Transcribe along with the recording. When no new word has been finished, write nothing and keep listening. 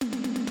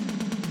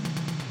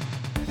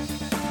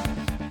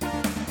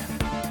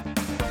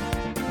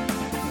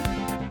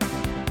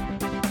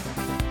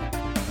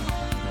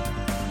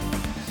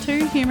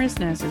Humorous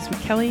Nurses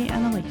with Kelly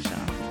and Alicia.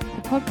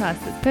 The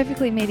podcast that's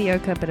perfectly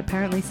mediocre but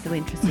apparently still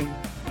interesting.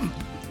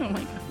 Oh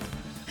my God.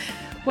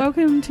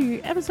 Welcome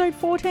to episode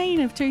 14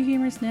 of Two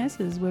Humorous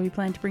Nurses, where we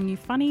plan to bring you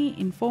funny,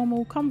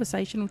 informal,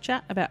 conversational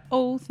chat about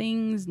all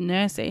things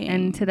nursing.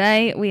 And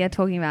today we are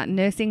talking about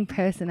nursing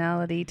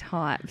personality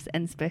types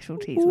and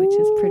specialties, which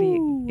is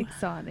pretty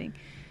exciting.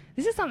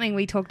 This is something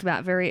we talked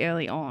about very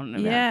early on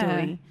about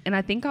doing. And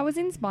I think I was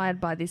inspired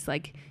by this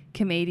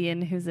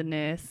comedian who's a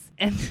nurse,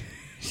 and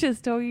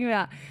she's talking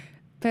about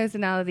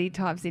personality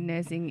types in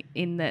nursing,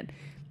 in that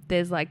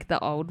there's the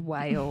old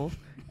whale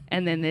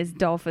and then there's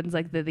dolphins,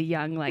 they're the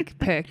young,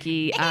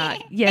 perky,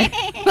 that's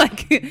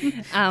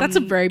a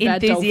very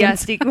bad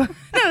enthusiastic one.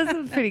 That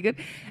was pretty good.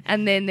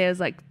 And then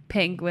there's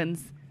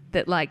penguins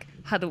that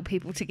huddle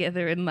people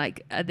together and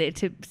are there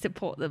to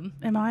support them.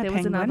 Am I a penguin? There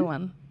was another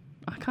one.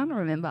 I can't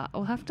remember.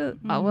 We'll have to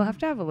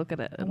have a look at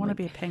it. I want to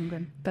be a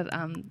penguin. But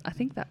I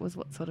think that was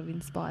what sort of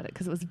inspired it,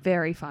 because it was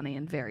very funny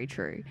and very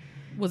true.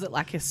 Was it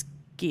like a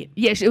skit?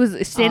 Yeah, it was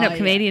a stand-up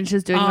comedian. She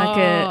was doing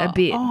a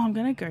bit. Oh, I'm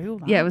going to Google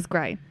that. Yeah, it was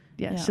great.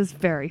 Yeah, it's just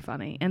very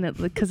funny. And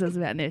because it was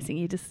about nursing,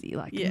 you just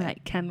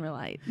can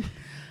relate.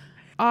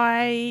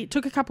 I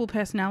took a couple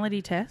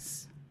personality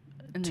tests.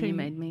 And then you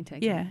made me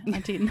take it. I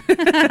did.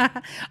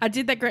 I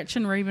did that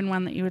Gretchen Rubin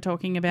one that you were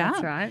talking about.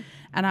 That's right.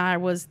 And I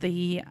was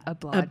the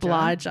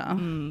obliger.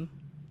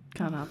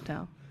 Can't up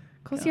tell.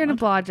 Of course you're an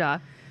obliger.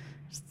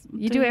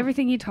 You do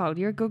everything you're told.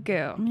 You're a good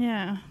girl.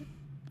 Yeah,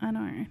 I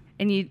know.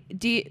 And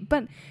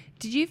but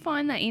did you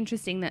find that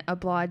interesting that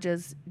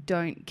obligers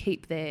don't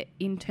keep their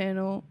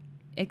internal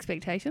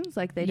expectations?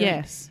 They don't?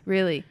 Yes.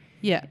 Really?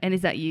 Yeah. And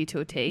is that you to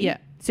a T? Yeah.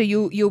 So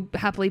you'll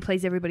happily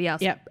please everybody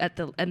else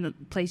and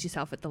please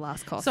yourself at the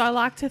last cost. So I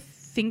like to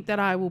think that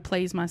I will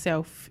please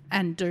myself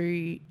and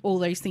do all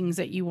those things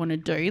that you want to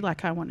do.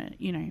 I want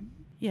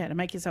to, to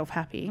make yourself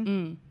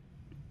happy.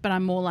 But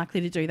I'm more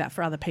likely to do that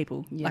for other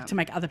people, to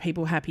make other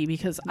people happy,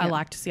 because I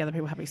like to see other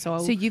people happy.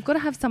 So you've got to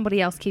have somebody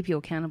else keep you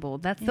accountable.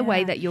 That's the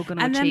way that you're going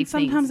to achieve things.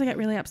 And then sometimes I get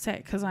really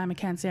upset, because I'm a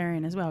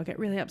Cancerian as well. I get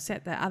really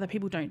upset that other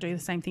people don't do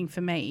the same thing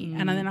for me.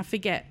 And then I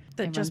forget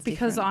that everyone's just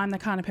because different. I'm the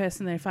kind of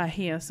person that if I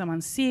hear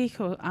someone's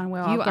sick or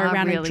unwell, I'll go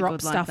around and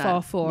drop stuff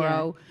off, or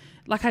I'll,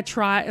 I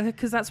try,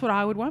 because that's what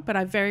I would want, but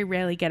I very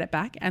rarely get it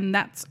back, and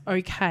that's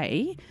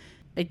okay.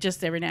 It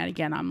just every now and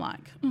again I'm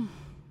like,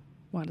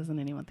 why doesn't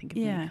anyone think of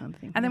me? Kind of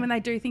thing. And then when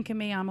they do think of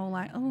me, I'm all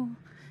like, oh,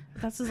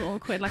 that's just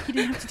awkward. You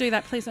didn't have to do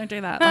that. Please don't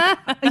do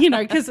that.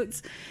 Because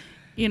it's,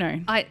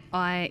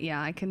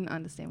 I can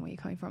understand where you're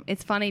coming from.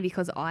 It's funny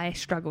because I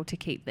struggle to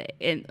keep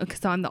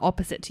because I'm the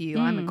opposite to you.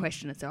 I'm a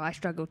questioner, so I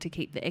struggle to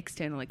keep the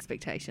external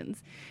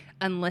expectations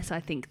unless I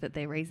think that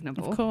they're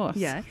reasonable. Of course.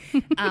 Yeah.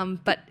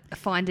 But I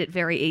find it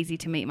very easy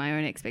to meet my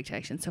own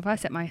expectations. So if I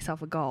set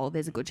myself a goal,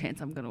 there's a good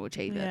chance I'm going to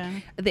achieve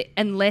it.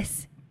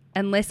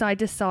 Unless I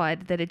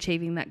decide that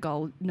achieving that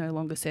goal no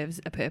longer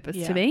serves a purpose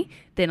to me,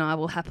 then I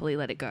will happily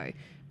let it go.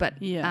 But,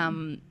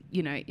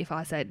 if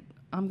I said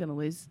I'm going to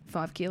lose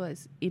 5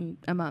 kilos in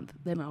a month,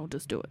 then I'll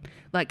just do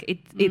it.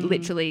 It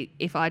literally,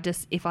 if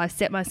I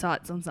set my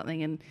sights on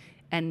something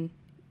and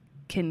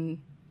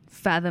can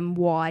fathom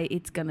why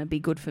it's going to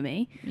be good for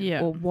me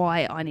or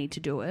why I need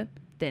to do it,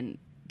 then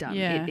done.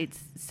 Yeah.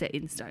 It's set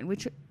in stone,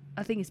 which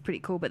I think is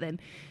pretty cool. But then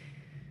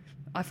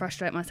I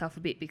frustrate myself a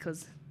bit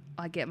because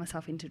I get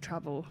myself into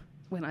trouble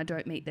when I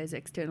don't meet those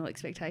external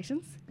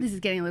expectations. This is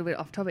getting a little bit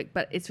off topic,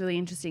 but it's really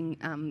interesting.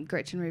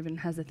 Gretchen Rubin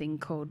has a thing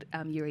called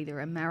you're either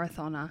a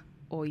marathoner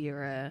or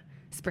you're a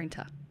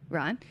sprinter,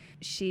 right?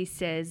 She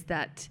says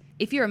that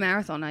if you're a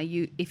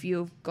marathoner, if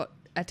you've got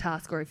a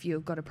task or if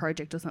you've got a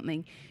project or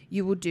something,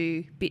 you will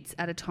do bits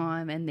at a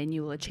time and then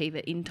you will achieve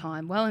it in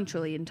time, well and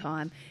truly in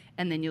time,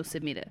 and then you'll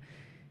submit it.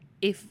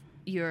 If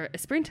you're a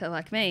sprinter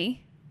like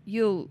me,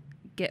 you'll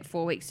get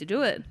 4 weeks to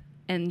do it,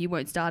 and you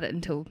won't start it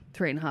until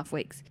 3.5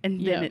 weeks,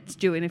 and then it's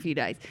due in a few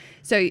days.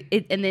 So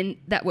and then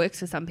that works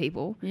for some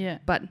people. Yeah.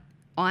 But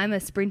I'm a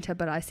sprinter,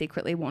 but I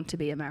secretly want to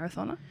be a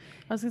marathoner.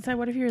 I was going to say,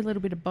 what if you're a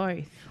little bit of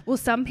both? Well,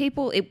 some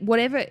people, it's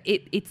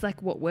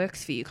what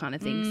works for you kind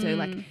of thing.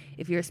 So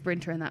if you're a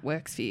sprinter and that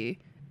works for you,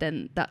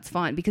 then that's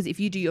fine, because if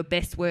you do your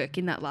best work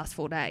in that last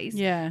 4 days,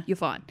 you're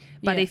fine.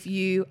 But if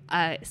you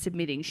are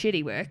submitting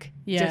shitty work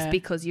just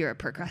because you're a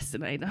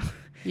procrastinator,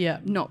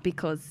 not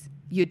because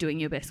you're doing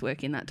your best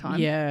work in that time.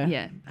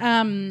 Yeah.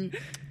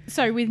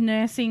 So with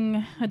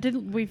nursing,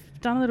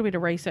 we've done a little bit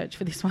of research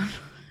for this one.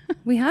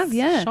 We have,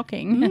 yeah.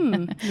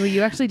 Shocking. Well,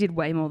 you actually did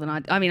way more than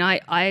I mean,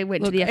 I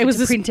went to the effort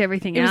to print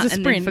everything out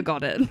and then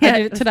forgot it. I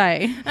did it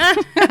today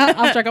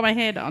after I got my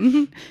hair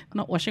done.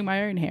 Not washing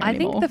my own hair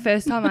anymore. I think the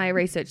first time I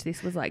researched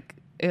this was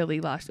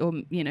early last or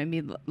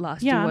mid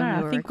last year when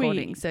we were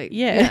recording.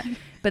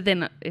 But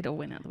then it all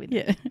went out the window.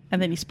 Yeah. And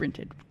then you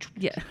sprinted.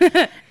 Yeah.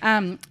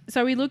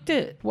 So we looked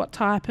at what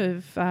type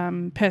of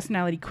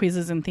personality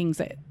quizzes and things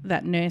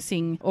that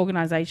nursing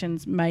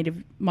organisations might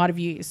have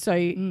used. So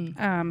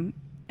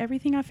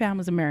everything I found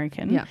was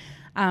American. Yeah.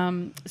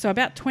 So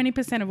about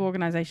 20% of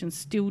organisations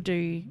still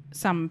do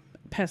some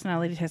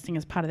personality testing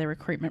as part of their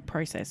recruitment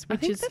process. I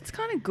think that's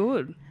kind of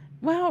good.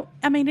 Well,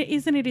 I mean, it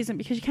is and it isn't,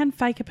 because you can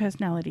fake a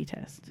personality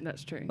test.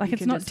 That's true. Like,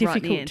 it's not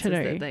difficult to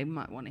do. That they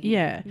might want to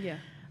hear. Yeah.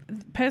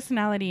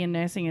 Personality in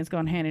nursing has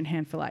gone hand in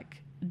hand for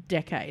like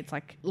decades,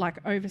 like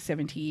over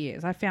 70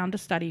 years. I found a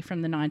study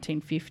from the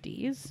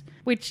 1950s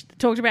which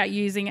talked about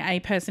using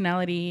a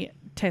personality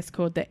test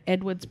called the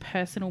Edwards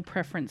Personal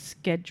Preference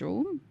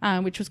Schedule,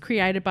 which was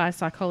created by a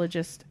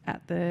psychologist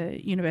at the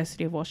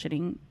University of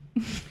Washington.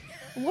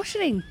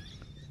 Washington?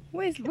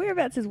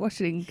 Whereabouts is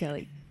Washington,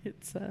 Kelly?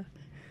 It's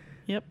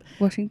yep.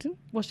 Washington?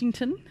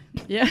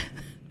 Yeah.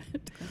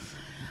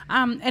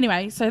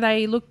 Anyway, so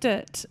they looked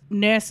at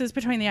nurses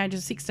between the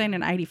ages of 16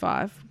 and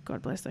 85.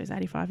 God bless those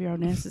 85-year-old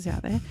nurses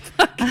out there.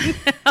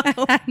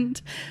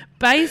 And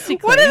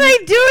basically... What are they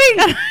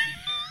doing?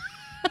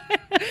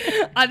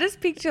 I just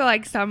picture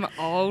like some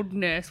old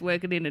nurse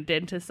working in a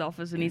dentist's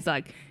office and he's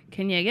like,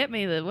 can you get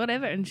me the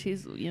whatever? And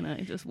she's,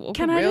 just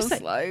walking real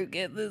slow,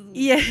 get this,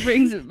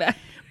 brings it back.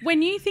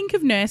 When you think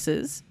of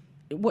nurses,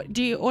 what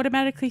do you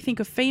automatically think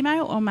of,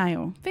 female or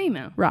male?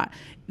 Female. Right.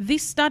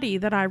 This study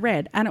that I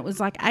read, and it was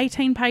like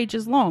 18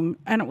 pages long,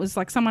 and it was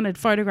like someone had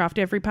photographed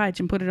every page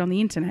and put it on the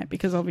internet,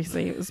 because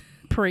obviously it was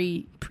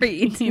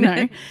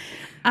pre-internet.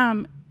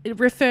 It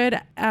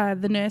referred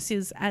the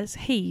nurses as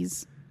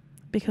he's,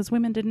 because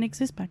women didn't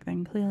exist back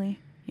then, clearly.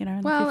 In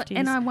the 50s.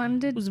 And I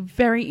wondered... It was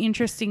very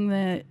interesting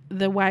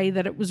the way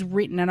that it was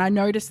written, and I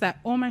noticed that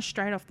almost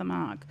straight off the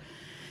mark.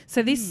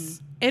 So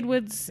this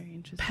Edwards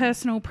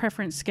Personal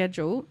Preference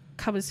Schedule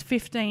covers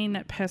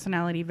 15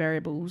 personality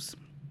variables.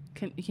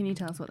 Can you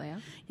tell us what they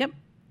are? Yep.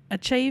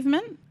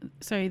 Achievement,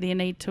 so the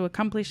need to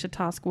accomplish a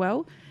task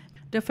well.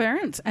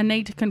 Deference, a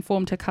need to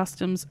conform to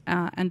customs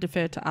and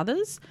defer to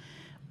others.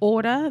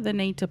 Order, the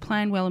need to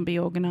plan well and be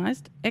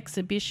organised.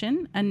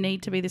 Exhibition, a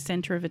need to be the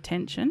centre of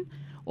attention.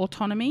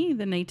 Autonomy,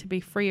 the need to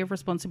be free of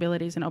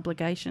responsibilities and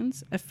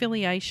obligations.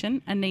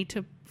 Affiliation, a need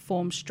to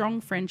form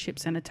strong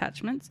friendships and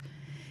attachments.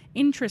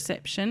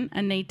 Interoception,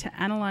 a need to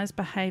analyse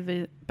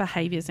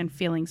behaviours and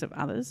feelings of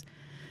others.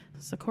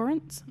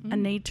 Sequence, a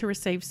need to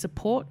receive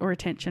support or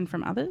attention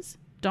from others.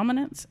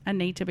 Dominance, a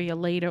need to be a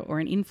leader or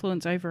an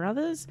influence over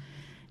others.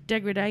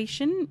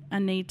 Degradation, a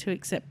need to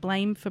accept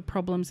blame for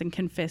problems and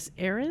confess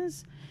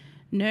errors.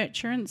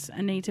 Nurturance,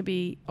 a need to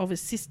be of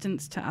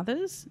assistance to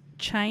others.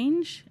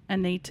 Change, a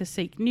need to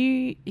seek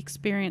new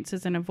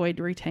experiences and avoid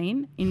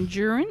routine.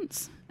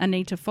 Endurance, a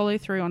need to follow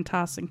through on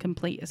tasks and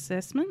complete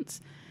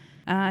assessments.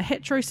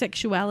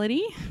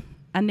 Heterosexuality,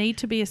 a need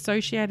to be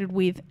associated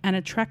with and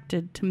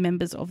attracted to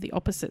members of the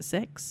opposite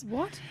sex.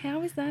 What?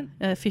 How is that?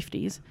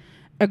 50s.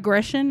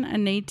 Aggression, a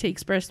need to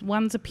express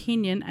one's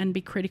opinion and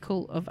be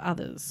critical of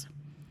others.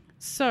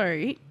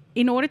 So,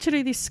 in order to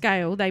do this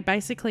scale, they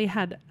basically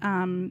had,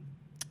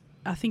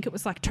 I think it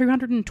was like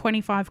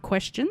 225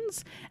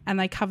 questions, and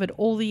they covered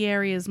all the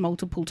areas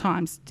multiple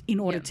times in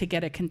order to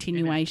get a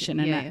continuation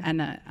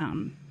and a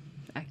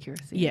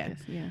accuracy. Yeah. I guess.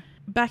 Yeah.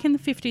 Back in the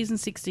 50s and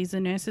 60s, the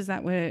nurses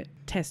that were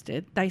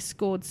tested, they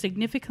scored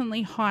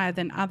significantly higher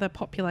than other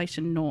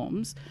population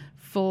norms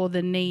for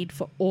the need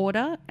for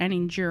order and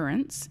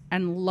endurance,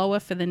 and lower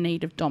for the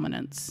need of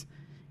dominance.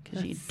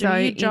 Because you do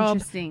your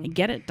job and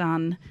get it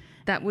done.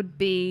 That would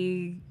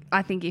be,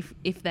 I think,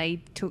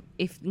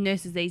 if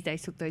nurses these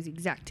days took those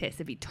exact tests,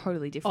 it'd be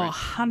totally different. Oh,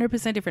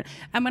 100% different.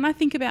 And when I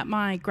think about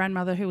my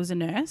grandmother, who was a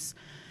nurse,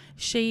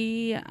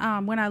 she,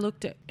 when I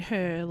looked at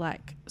her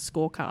like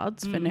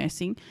scorecards for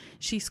nursing,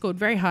 she scored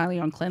very highly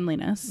on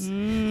cleanliness,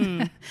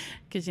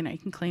 because you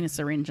can clean a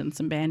syringe and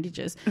some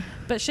bandages.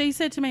 But she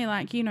said to me,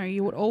 like,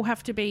 you would all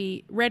have to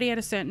be ready at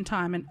a certain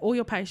time, and all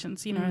your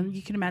patients, you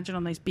can imagine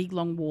on those big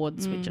long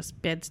wards with just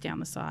beds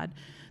down the side.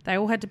 They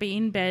all had to be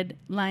in bed,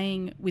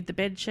 laying with the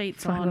bed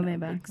sheets on their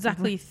back.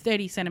 exactly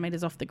 30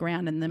 centimetres off the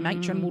ground, and the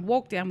matron would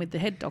walk down with the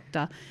head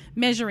doctor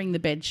measuring the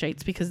bed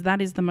sheets, because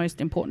that is the most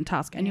important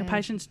task, and your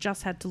patients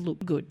just had to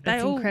look good.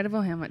 It's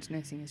incredible how much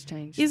nursing has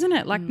changed. Isn't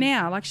it? Like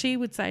now, like she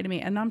would say to me,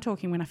 and I'm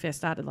talking when I first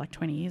started like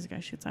 20 years ago,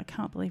 she would say, I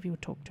can't believe you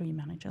would talk to your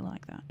manager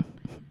like that.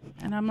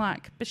 And I'm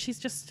like, but she's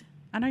just...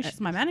 I know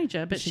she's my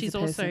manager, but she's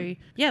also, like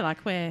you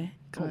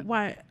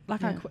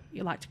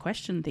like to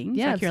question things.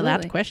 Yeah, like you're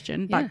allowed to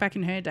question. Yeah. Like back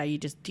in her day, you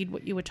just did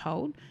what you were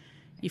told.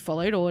 You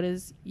followed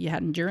orders. You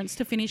had endurance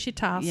to finish your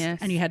task,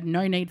 and you had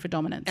no need for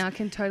dominance. And I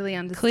can totally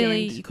understand.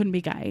 Clearly, you couldn't be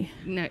gay.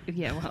 No,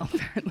 yeah, well,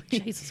 apparently.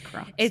 Jesus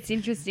Christ. It's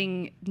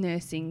interesting,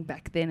 nursing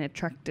back then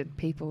attracted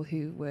people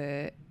who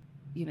were,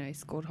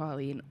 scored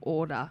highly in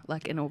order,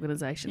 like an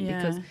organisation. Yeah.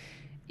 Because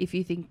if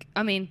you think,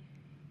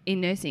 in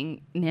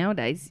nursing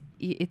nowadays,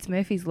 it's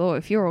Murphy's Law.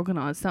 If you're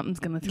organised, something's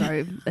going to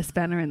throw a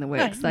spanner in the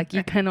works. Like,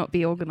 you cannot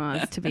be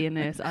organised to be a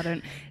nurse.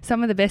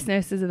 Some of the best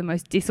nurses are the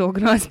most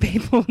disorganised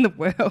people in the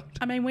world.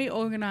 We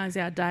organise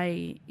our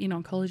day in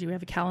oncology. We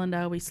have a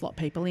calendar. We slot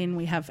people in.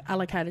 We have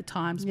allocated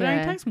times. But it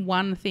only takes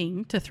one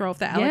thing to throw off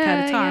that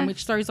allocated time,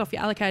 which throws off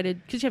your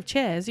allocated... Because you have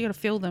chairs, you got to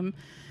fill them.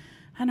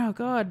 And, oh,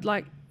 God,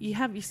 like,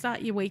 you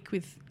start your week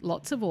with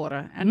lots of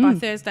order. And by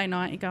Thursday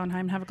night, you're going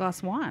home and have a glass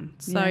of wine.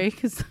 So,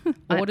 because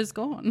order's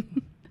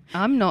gone.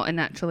 I'm not a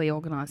naturally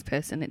organised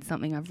person. It's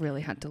something I've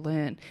really had to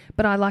learn.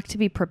 But I like to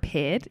be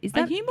prepared.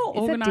 Are you more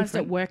organised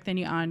at work than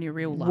you are in your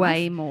real life?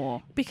 Way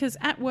more. Because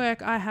at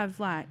work I have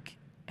like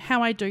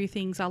how I do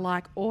things. I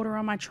like order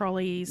on my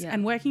trolleys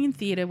and working in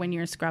theatre when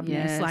you're a scrub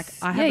nurse. Like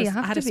I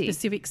had a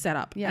specific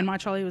setup and my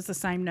trolley was the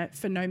same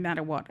for no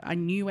matter what. I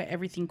knew where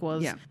everything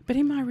was. Yeah. But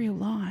in my real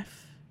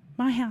life,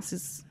 my house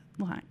is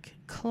like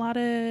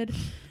cluttered.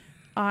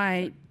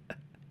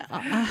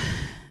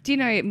 Do you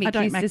know, Mick I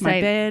don't used make to my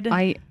say, bed.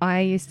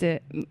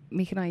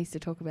 Mick and I used to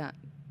talk about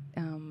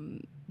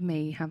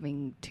me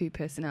having two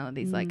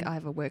personalities. Like I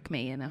have a work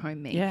me and a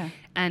home me. Yeah.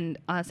 And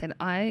I said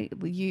I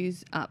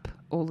use up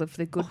all of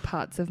the good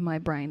parts of my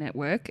brain at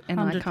work, and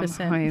 100%. I come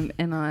home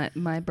and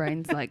my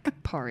brain's like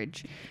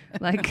porridge.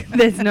 Like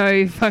there's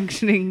no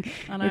functioning.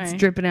 I know. It's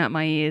dripping out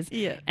my ears.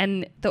 Yeah.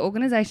 And the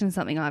organisation is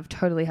something I've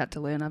totally had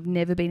to learn. I've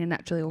never been a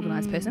naturally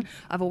organised person.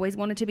 I've always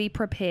wanted to be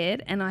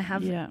prepared, and I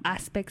have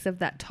aspects of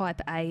that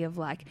type A of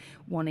like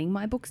wanting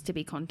my books to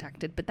be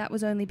contacted, but that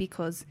was only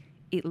because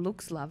it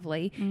looks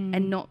lovely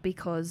and not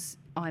because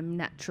I'm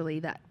naturally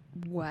that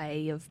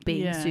way of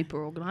being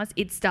super organised.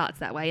 It starts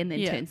that way and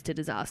then turns to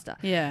disaster.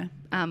 Yeah.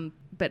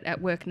 But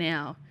at work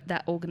now,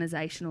 that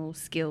organisational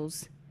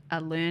skills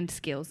are learned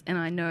skills, and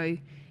I know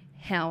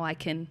how I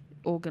can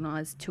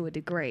organise to a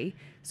degree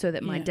so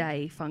that my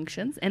day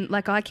functions. And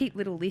like I keep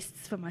little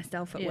lists for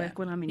myself at work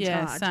when I'm in charge.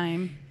 Yeah,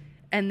 same.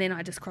 And then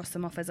I just cross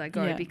them off as I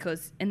go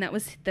and that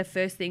was the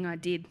first thing I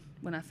did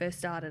when I first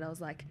started. I was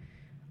like,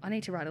 I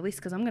need to write a list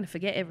because I'm going to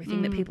forget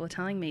everything that people are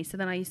telling me. So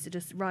then I used to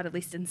just write a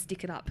list and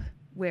stick it up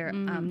where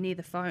near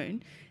the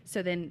phone.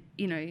 So then,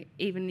 you know,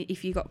 even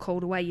if you got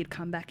called away, you'd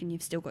come back and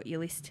you've still got your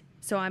list.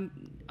 So I'm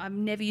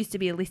never used to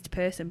be a list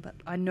person, but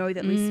I know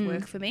that lists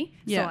work for me.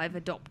 Yeah. So I've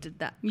adopted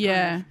that.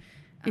 Yeah.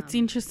 It's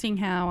interesting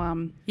how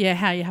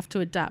how you have to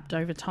adapt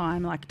over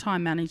time. Like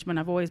time management,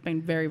 I've always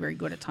been very, very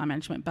good at time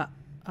management, but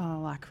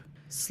like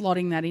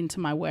slotting that into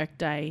my work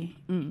day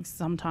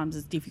sometimes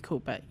is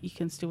difficult, but you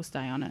can still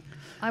stay on it.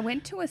 I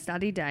went to a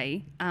study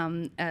day.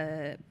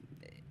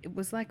 It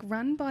was like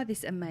run by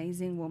this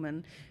amazing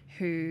woman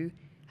who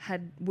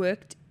had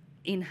worked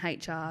in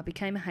HR,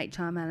 became a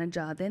HR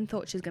manager, then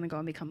thought she was going to go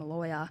and become a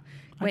lawyer,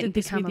 went and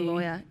become a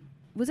lawyer.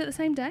 Was it the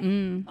same day?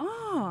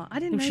 Oh, I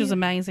didn't know. She was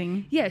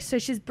amazing. Yeah, so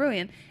she's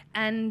brilliant.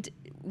 And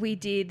we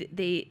did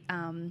the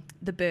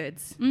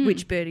birds.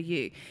 Which bird are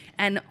you?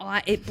 And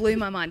it blew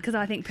my mind because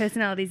I think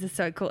personalities are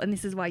so cool. And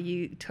this is why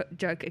you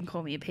joke and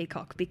call me a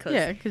peacock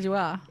because you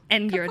are.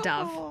 And you're a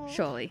dove,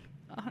 surely.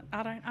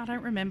 I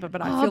don't remember,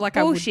 but I feel like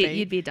I would be. Bullshit,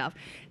 you'd be a dove.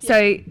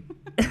 So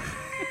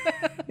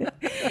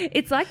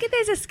it's like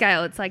there's a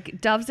scale. It's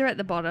like doves are at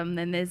the bottom,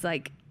 then there's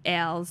like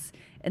owls,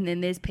 and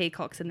then there's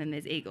peacocks, and then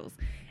there's eagles.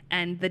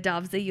 And the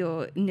doves are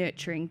your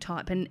nurturing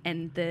type.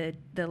 And the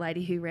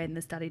lady who ran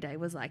the study day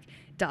was like,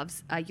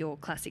 doves are your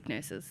classic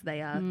nurses.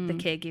 They are the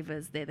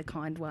caregivers. They're the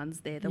kind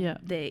ones. They're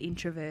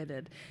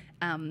introverted.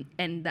 And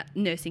that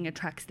nursing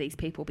attracts these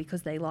people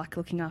because they like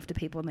looking after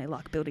people and they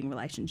like building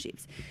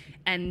relationships.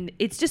 And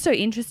it's just so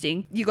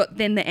interesting. You got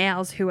then the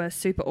owls who are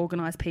super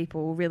organised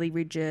people, really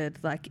rigid.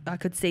 Like I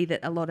could see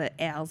that a lot of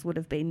owls would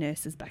have been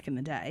nurses back in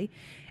the day.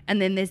 And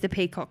then there's the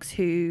peacocks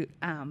who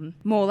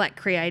more like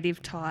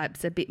creative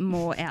types, a bit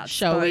more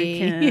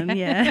outspoken.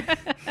 Yeah.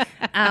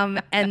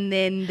 And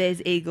then there's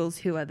eagles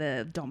who are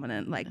the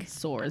dominant, like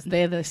soarers.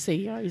 They're the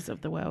CEOs of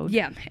the world.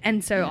 Yeah.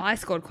 And so I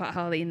scored quite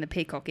highly in the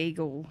peacock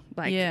eagle,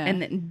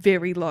 and then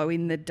very low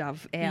in the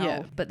dove owl.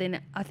 Yeah. But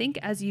then I think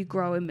as you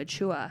grow and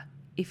mature,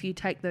 if you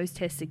take those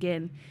tests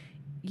again,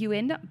 you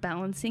end up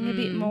balancing a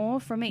bit more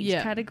from each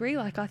category.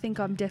 Like I think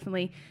I'm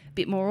definitely a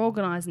bit more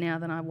organised now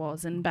than I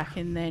was. And back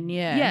in then,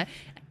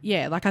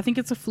 yeah, like I think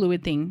it's a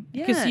fluid thing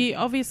because you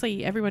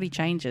obviously everybody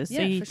changes,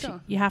 so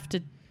you have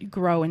to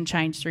grow and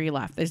change through your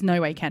life. There's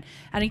no way you can.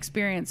 And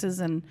experiences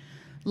and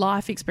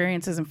life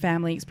experiences and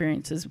family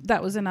experiences.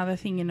 That was another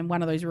thing in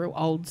one of those real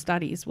old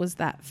studies was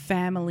that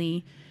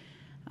family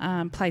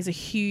plays a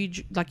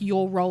huge, like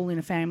your role in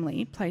a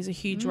family plays a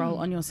huge role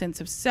on your sense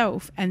of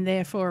self and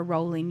therefore a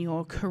role in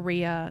your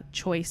career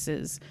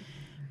choices.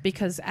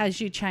 Because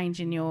as you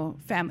change in your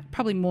family,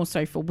 probably more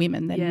so for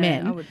women than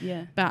men,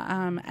 but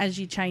as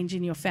you change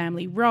in your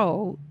family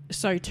role,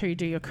 so too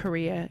do your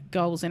career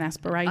goals and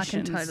aspirations. I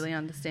can totally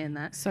understand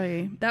that.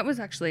 So that was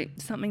actually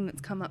something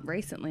that's come up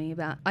recently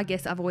about, I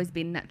guess I've always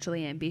been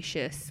naturally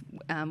ambitious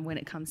when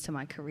it comes to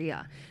my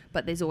career,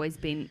 but there's always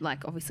been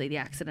like obviously the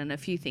accident, a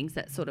few things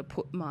that sort of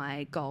put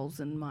my goals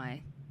and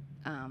my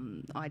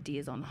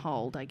ideas on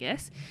hold, I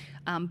guess.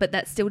 But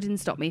that still didn't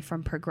stop me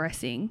from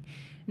progressing.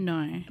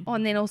 No. Oh,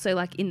 and then also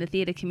like in the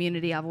theatre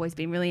community, I've always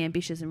been really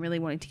ambitious and really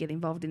wanting to get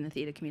involved in the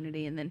theatre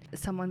community. And then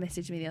someone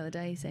messaged me the other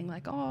day saying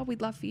like, oh,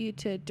 we'd love for you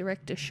to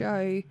direct a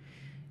show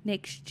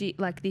next year,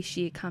 like this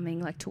year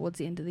coming, like towards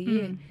the end of the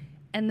year.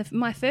 And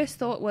my first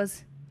thought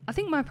was, I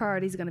think my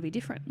priorities are going to be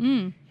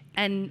different.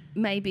 And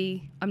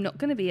maybe I'm not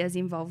going to be as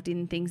involved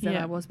in things that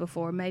I was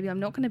before. Maybe I'm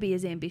not going to be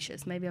as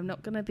ambitious. Maybe I'm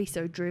not going to be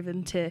so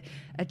driven to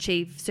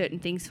achieve certain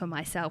things for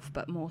myself,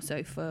 but more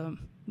so for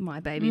my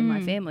baby and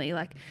my family.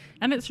 Like,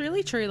 and it's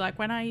really true. Like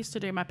when I used to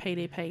do my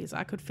PDPs,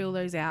 I could fill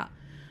those out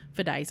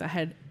for days. I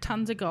had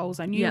tons of goals.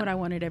 I knew what I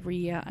wanted every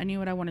year. I knew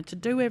what I wanted to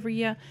do every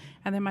year.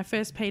 And then my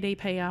first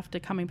PDP after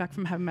coming back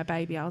from having my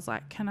baby, I was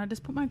like, can I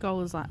just put my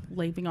goal as like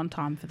leaving on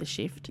time for the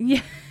shift?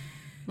 Yeah.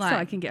 Like, so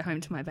I can get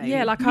home to my baby.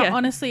 Yeah, like I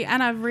honestly,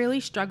 and I've really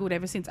struggled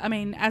ever since. I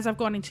mean, as I've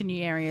gone into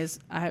new areas,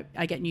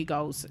 I get new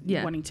goals,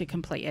 wanting to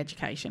complete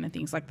education and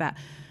things like that.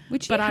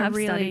 Which you have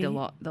studied a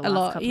lot the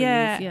last couple of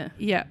years.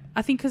 Yeah.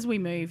 I think because we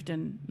moved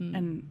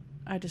and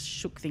I just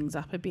shook things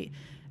up a bit.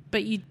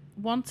 But you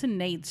wants and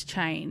needs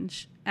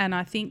change. And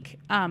I think,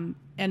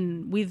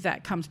 and with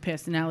that comes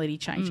personality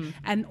change.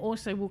 And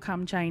also will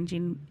come change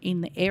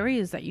in the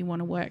areas that you want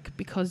to work,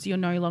 because you're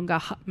no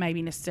longer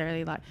maybe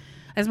necessarily like,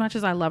 as much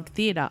as I loved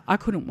theatre, I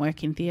couldn't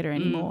work in theatre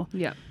anymore.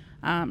 Yeah.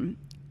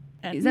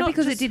 Is that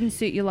because it didn't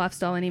suit your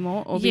lifestyle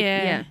anymore? Or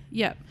yeah.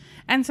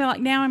 And so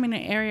like now I'm in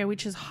an area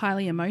which is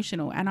highly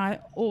emotional, and I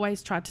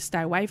always tried to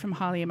stay away from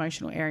highly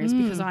emotional areas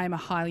because I am a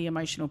highly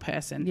emotional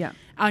person. Yeah.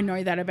 I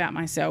know that about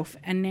myself.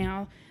 And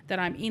now that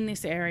I'm in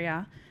this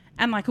area,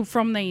 and like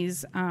from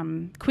these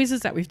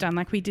quizzes that we've done,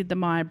 like we did the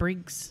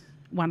Myers-Briggs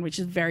one, which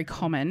is very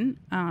common,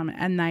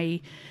 and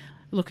they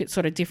look at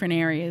sort of different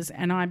areas,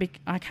 and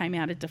I came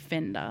out a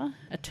defender,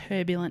 a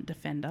turbulent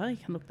defender. You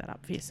can look that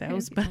up for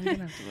yourselves. But I'm going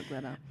to have to look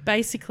that up.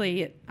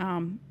 Basically, it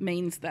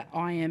means that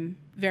I am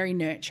very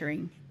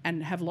nurturing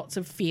and have lots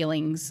of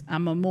feelings.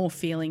 I'm more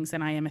feelings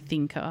than I am a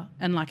thinker.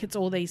 And like it's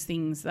all these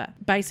things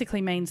that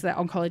basically means that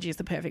oncology is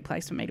the perfect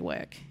place for me to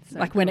work, so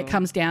like cool. When it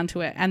comes down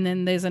to it. And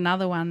then there's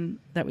another one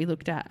that we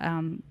looked at,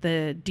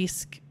 the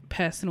DISC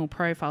personal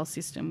profile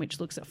system,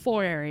 which looks at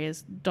 4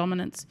 areas: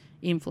 dominance,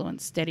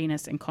 influence,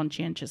 steadiness, and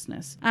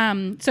conscientiousness.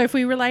 So if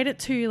we relate it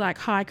to like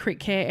high crit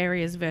care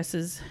areas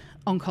versus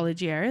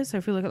oncology areas, so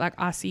if we look at like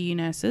ICU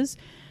nurses,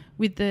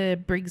 with the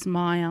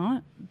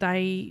Briggs-Meyer,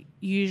 they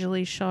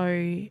usually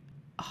show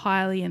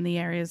highly in the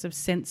areas of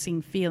sensing,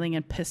 feeling,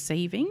 and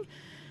perceiving,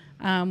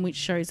 which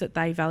shows that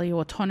they value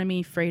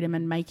autonomy, freedom,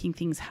 and making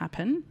things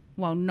happen,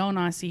 while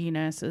non-ICU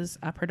nurses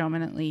are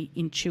predominantly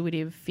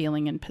intuitive,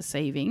 feeling, and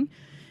perceiving,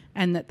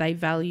 and that they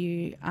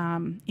value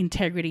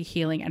integrity,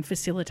 healing, and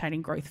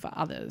facilitating growth for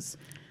others.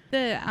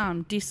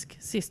 The DISC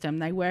system,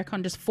 they work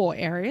on just 4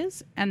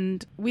 areas,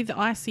 and with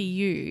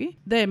ICU,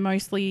 they're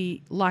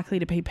mostly likely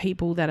to be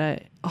people that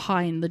are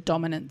high in the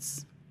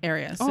dominance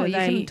area. So you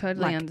they can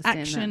totally understand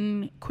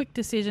action, that. Quick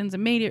decisions,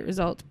 immediate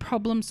results,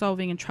 problem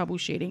solving and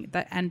troubleshooting,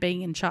 and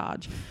being in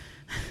charge.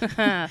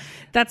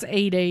 That's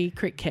ED,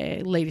 crit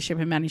care, leadership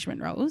and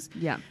management roles.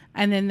 Yeah.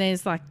 And then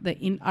there's like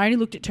I only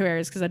looked at 2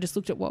 areas because I just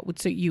looked at what would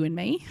suit you and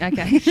me.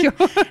 Okay, sure.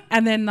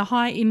 And then the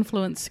high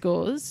influence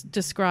scores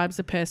describes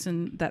a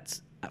person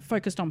that's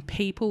focused on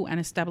people and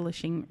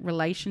establishing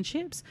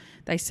relationships.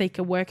 They seek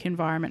a work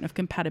environment of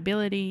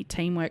compatibility,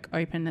 teamwork,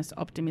 openness,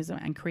 optimism,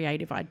 and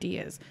creative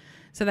ideas.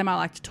 So they might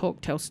like to talk,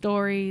 tell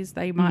stories.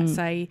 They might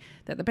say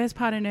that the best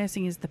part of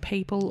nursing is the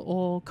people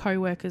or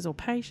co-workers or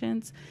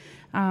patients,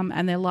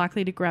 and they're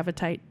likely to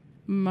gravitate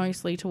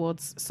mostly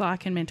towards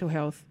psych and mental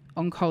health,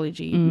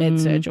 oncology,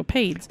 med-surg or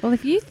peds. Well,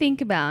 if you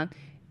think about,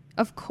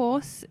 of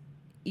course,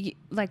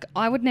 like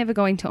I would never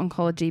go into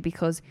oncology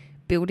because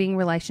building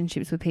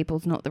relationships with people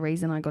is not the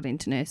reason I got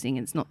into nursing.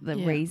 It's not the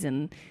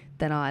reason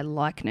that I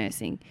like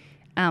nursing.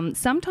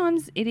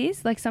 Sometimes it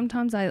is. Like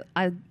sometimes I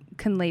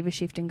can leave a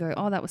shift and go,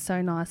 oh, that was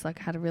so nice. Like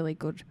I had a really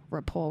good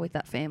rapport with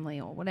that family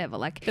or whatever.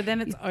 Like, but then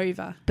it's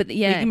over. But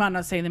yeah, you might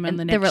not see them in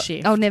the next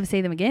shift. I'll never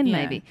see them again,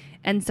 maybe.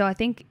 And so I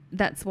think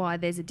that's why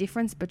there's a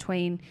difference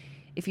between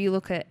if you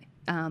look at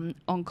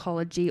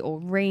oncology or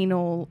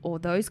renal or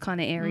those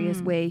kind of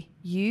areas where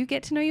you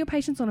get to know your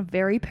patients on a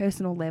very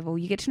personal level,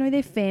 you get to know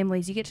their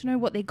families, you get to know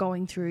what they're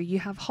going through, you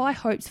have high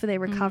hopes for their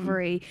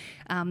recovery,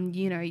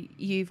 you know,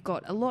 you've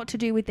got a lot to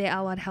do with their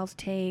allied health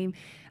team,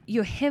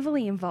 you're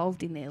heavily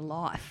involved in their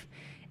life.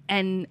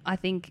 And I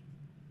think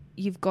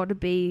you've got to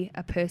be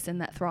a person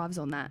that thrives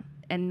on that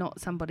and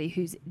not somebody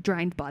who's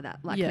drained by that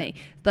like me.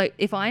 Though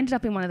if I ended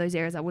up in one of those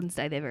areas, I wouldn't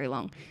stay there very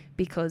long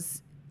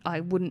because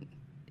I wouldn't,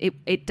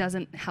 it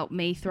doesn't help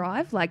me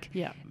thrive. Like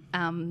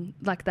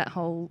that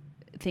whole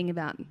thing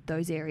about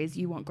those areas,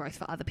 you want growth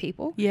for other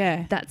people.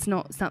 Yeah. That's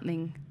not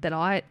something that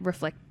I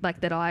reflect,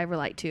 like that I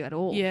relate to at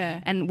all.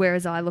 Yeah. And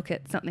whereas I look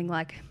at something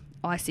like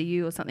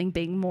ICU or something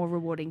being more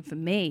rewarding for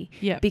me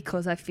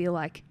because I feel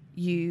like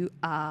you're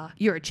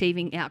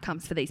achieving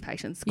outcomes for these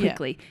patients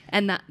quickly,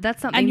 and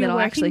that's something that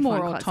I actually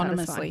find quite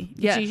satisfying.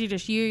 It's usually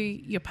just you,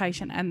 your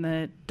patient, and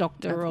the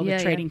doctor or the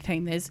treating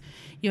team.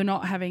 You're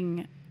not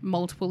having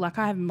multiple. Like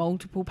I have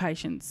multiple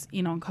patients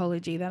in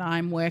oncology that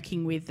I'm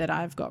working with, that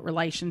I've got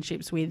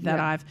relationships with, that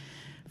I've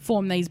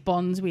formed these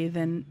bonds with,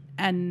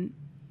 and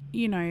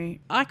you know,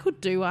 I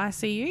could do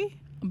ICU,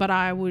 but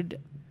I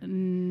would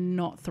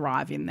not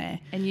thrive in there.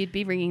 And you'd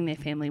be ringing their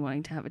family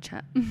wanting to have a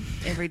chat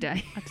every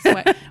day.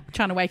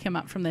 Trying to wake them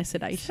up from their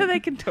sedation. So they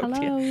can talk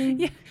to you.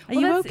 Yeah. Are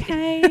you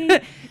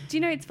okay? Do you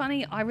know, it's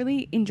funny, I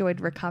really enjoyed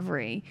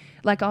recovery.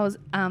 Like I was,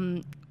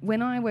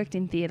 when I worked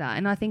in theatre,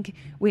 and I think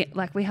we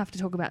have to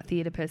talk about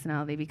theatre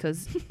personality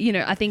because, you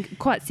know, I think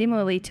quite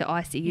similarly to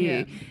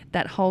ICU,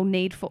 that whole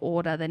need for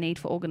order, the need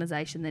for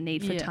organisation, the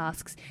need for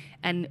tasks,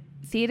 and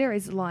theatre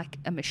is like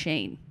a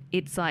machine.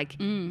 It's like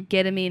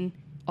get them in,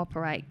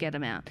 operate, get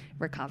them out,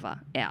 recover,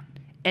 out.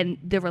 And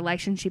the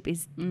relationship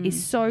is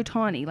so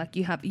tiny. Like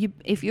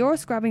if you're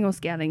scrubbing or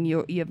scouting,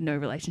 you have no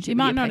relationship. You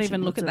might not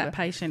even look at that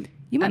patient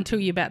until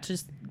you're about to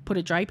just put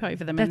a drape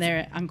over them and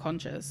they're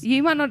unconscious.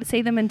 You might not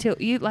see them until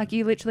you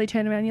literally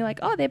turn around and you're like,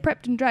 oh, they're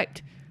prepped and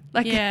draped.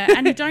 Like, yeah,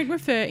 and you don't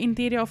refer, in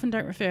theatre, often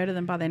don't refer to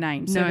them by their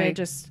name. So they're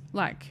just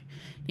like,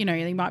 you know,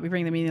 you might be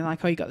bringing them in and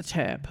like, oh, you got the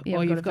terp. Yeah,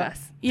 or you've got,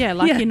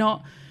 you're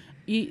not,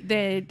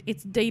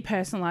 it's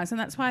depersonalised. And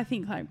that's why I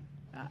think like,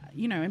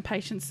 you know, and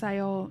patients say,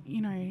 oh, you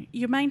know,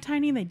 you're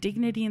maintaining their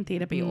dignity in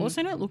theatre, but you're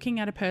also not looking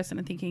at a person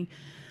and thinking,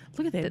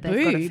 look at their boobs.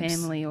 They've got a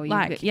family, or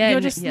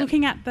you're just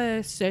looking at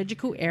the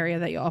surgical area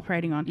that you're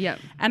operating on. Yeah.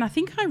 And I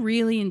think I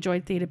really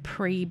enjoyed theatre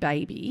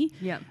pre-baby.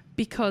 Yeah.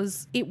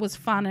 Because it was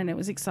fun and it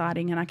was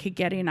exciting and I could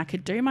get in, I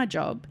could do my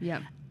job.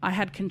 Yeah. I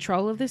had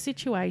control of the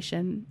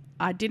situation.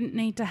 I didn't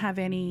need to have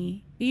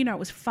any, you know, it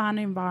was a fun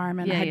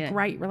environment. I had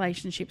great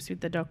relationships with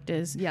the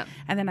doctors. Yeah.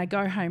 And then I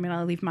go home and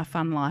I live my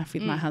fun life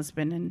with my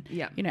husband and,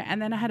 you know,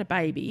 and then I had a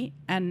baby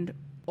and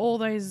all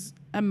those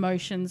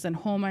emotions and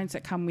hormones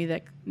that come with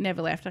it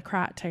never left. I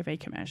cry at TV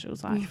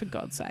commercials, like, for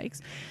God's sakes.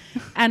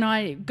 And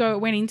I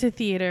went into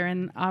theatre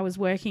and I was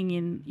working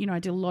in, you know, I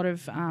did a lot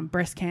of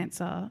breast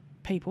cancer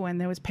people, and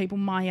there was people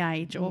my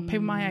age or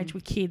people my age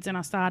with kids, and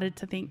I started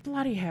to think,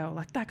 bloody hell,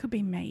 like that could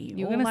be me.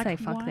 You're going to say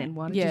fuck then.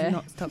 Why did you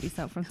not stop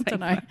yourself from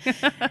saying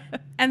fuck?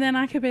 And then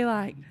I could be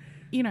like,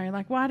 you know,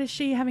 like, why is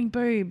she having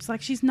boobs?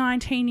 Like, she's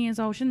 19 years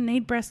old. She doesn't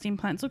need breast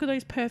implants. Look at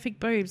those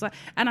perfect boobs. Like,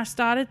 and I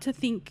started to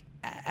think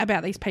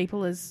about these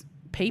people as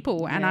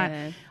people, and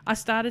I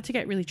started to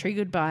get really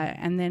triggered by it.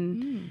 And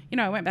then, you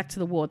know, I went back to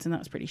the wards and that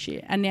was pretty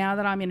shit. And now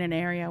that I'm in an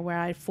area where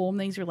I form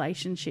these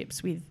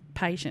relationships with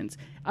patients,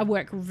 I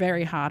work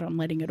very hard on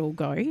letting it all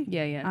go.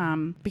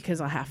 Because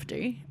I have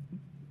to.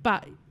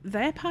 But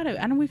they're part of,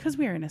 and because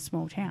we're in a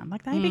small town,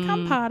 like they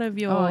become part of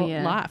your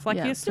life. Like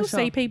you still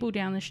see people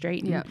down the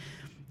street and,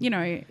 you know,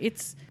 I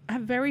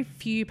have very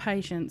few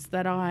patients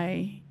that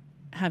I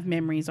have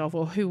memories of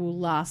or who will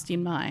last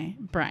in my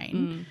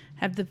brain.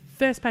 Have the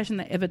first patient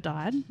that ever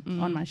died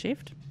on my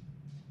shift,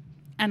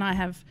 and I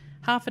have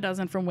half a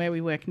dozen from where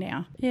we work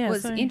now. Yeah, well,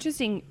 it's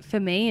interesting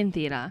for me in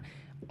theatre.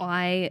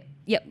 I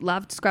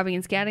loved scrubbing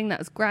and scouting. That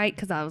was great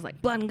because I was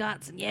like blood and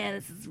guts, and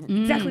this is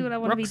exactly what I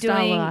want to be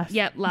doing. Life.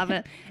 Yep, love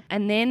it.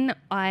 And then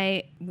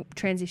I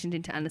transitioned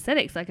into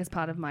anaesthetics, like as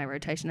part of my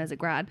rotation as a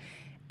grad.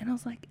 And I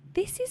was like,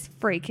 this is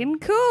freaking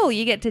cool.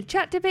 You get to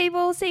chat to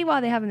people, see why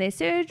they're having their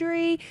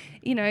surgery,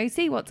 you know,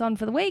 see what's on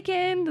for the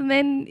weekend, and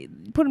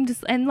then put them to,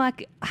 and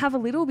like have a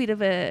little bit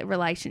of a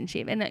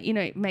relationship. And, you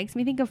know, it makes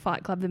me think of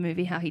Fight Club, the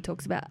movie, how he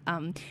talks about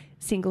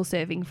single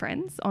serving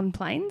friends on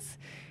planes.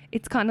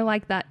 It's kind of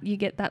like that. You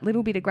get that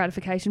little bit of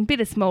gratification, bit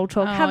of small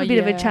talk, have a bit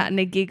of a chat and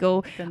a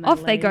giggle.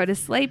 Off they go to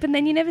sleep, and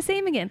then you never see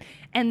them again.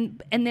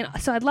 And then,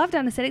 so I loved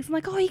anaesthetics. I'm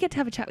like, oh, you get to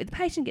have a chat with the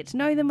patient, get to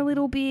know them a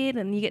little bit,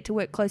 and you get to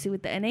work closely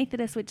with the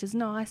anaesthetist, which is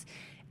nice.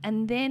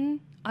 And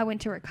then I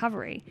went to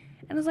recovery.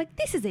 And I was like,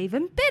 this is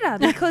even better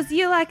because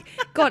you like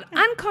got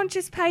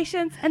unconscious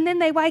patients and then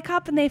they wake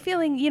up and they're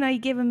feeling, you know, you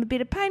give them a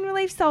bit of pain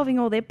relief, solving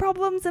all their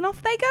problems, and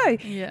off they go.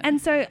 Yeah. And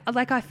so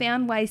like I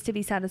found ways to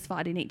be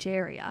satisfied in each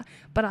area,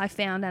 but I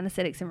found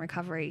anaesthetics and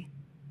recovery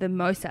the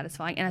most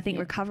satisfying. And I think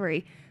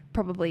recovery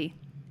probably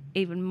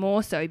even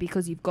more so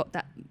because you've got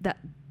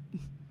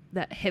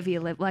that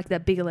heavier level, like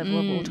that bigger level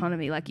of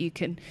autonomy. Like you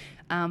can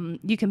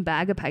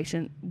bag a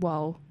patient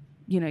while,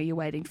 you know, you're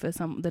waiting for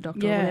the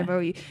doctor or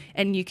whatever,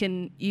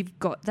 you've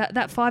got that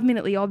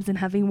 5-minute Leobs and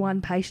having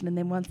one patient, and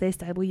then once they're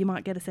stable, you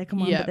might get a second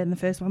one, but then the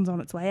first one's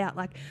on its way out.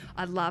 Like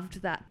I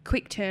loved that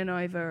quick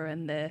turnover,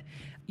 and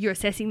you're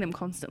assessing them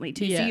constantly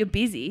too. So you're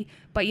busy,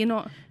 but you're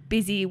not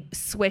busy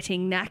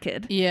sweating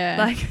knackered. Yeah.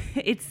 Like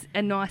it's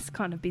a nice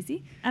kind of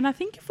busy. And I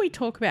think if we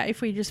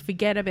just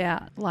forget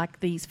about like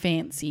these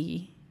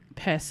fancy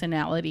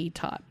personality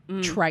type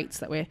traits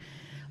that we're,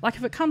 like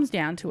if it comes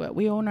down to it,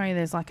 we all know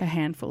there's like a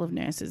handful of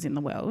nurses in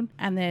the world,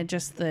 and they're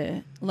just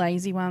the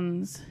lazy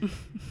ones,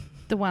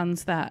 the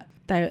ones that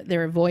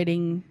they're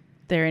avoiding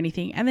their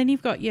anything. And then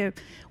you've got your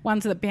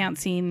ones that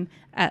bounce in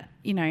at,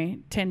 you know,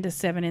 10 to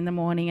 7 in the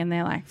morning, and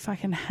they're like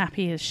fucking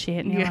happy as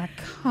shit. And you're like,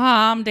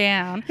 calm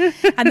down.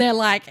 And they're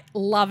like,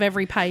 love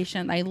every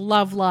patient. They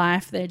love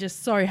life. They're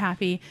just so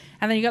happy.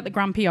 And then you got the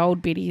grumpy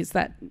old biddies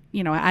that,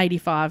 you know, are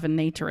 85 and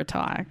need to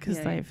retire because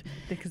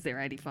they're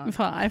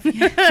 85.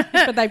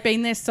 But they've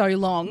been there so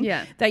long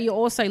that you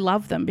also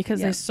love them because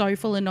they're so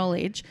full of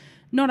knowledge.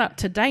 Not up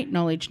to date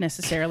knowledge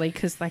necessarily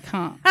because they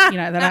can't, you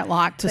know, they don't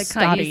like to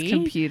study. Can't use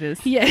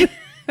computers. Yeah.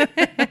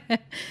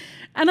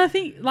 And I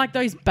think like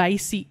those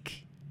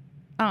basic,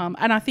 and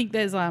I think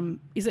there's,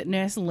 is it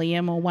Nurse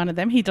Liam or one of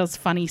them? He does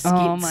funny skits.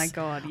 Oh my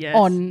God, yes.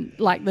 On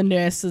like the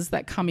nurses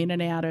that come in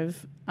and out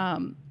of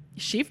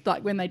shift,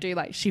 like when they do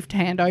like shift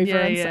handover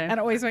and it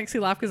always makes me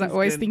laugh because I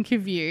always think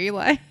of you.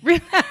 Like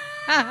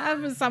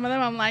for some of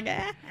them I'm like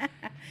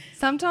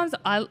Sometimes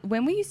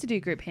when we used to do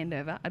group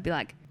handover, I'd be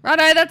like,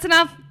 righto, that's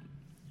enough,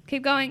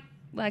 keep going.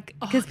 Like,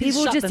 because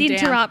people just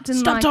interrupt and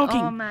stop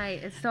talking. Oh mate,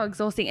 it's so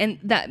exhausting, and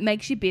that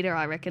makes you bitter,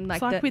 I reckon.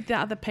 Like, it's like with the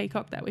other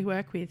peacock that we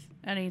work with,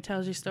 and he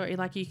tells you story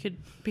like you could,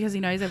 because he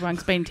knows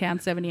everyone's been in town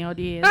 70 odd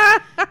years,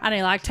 and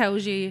he like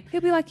tells you, he'll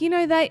be like,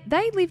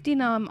 they lived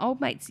in Old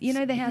Mates,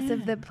 the house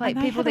of the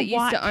people that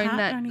used to own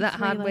that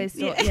hardware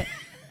store. Yeah.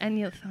 And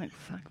you're like,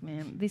 fuck,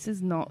 man, this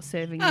is not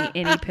serving me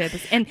any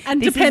purpose. And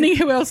depending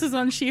who else is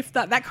on shift,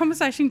 that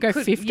conversation go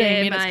 15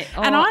 minutes. Mate,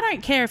 and I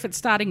don't care if it's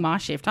starting my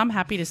shift. I'm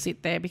happy to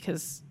sit there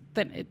because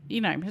then,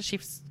 the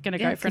shift's going to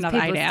go for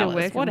another 8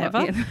 hours,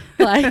 whatever.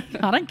 Like,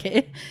 I don't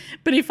care.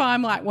 But if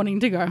I'm like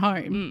wanting to go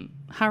home,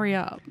 hurry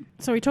up.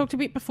 So we talked a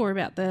bit before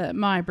about the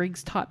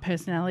Myers-Briggs type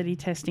personality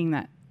testing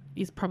that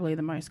is probably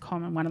the most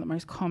common, one of the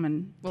most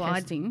common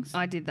testings.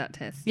 I did that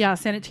test. Yeah, I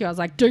sent it to you. I was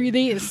like, do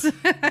this.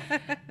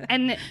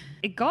 And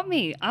it got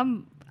me.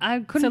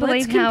 I couldn't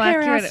believe how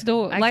accurate.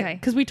 Okay.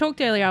 Because we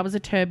talked earlier, I was a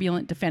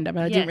turbulent defender,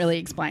 but I didn't really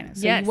explain it.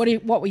 So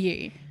what were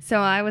you? So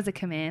I was a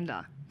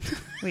commander,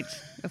 which,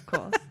 of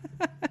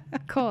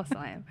course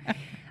I am.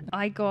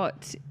 I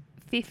got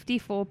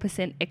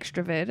 54%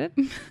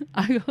 extroverted.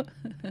 I got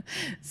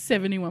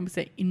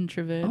 71%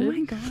 introverted. Oh,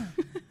 my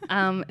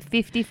God.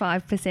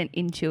 55%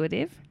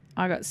 intuitive.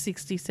 I got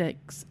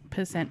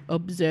 66%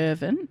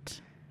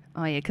 observant.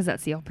 Oh, yeah, because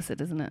that's the opposite,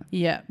 isn't it?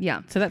 Yeah.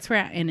 Yeah. So that's for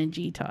our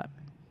energy type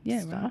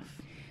stuff. Right.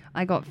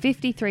 I got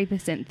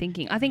 53%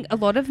 thinking. I think a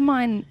lot of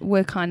mine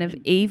were kind of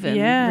even,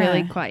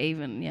 really quite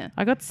even, yeah.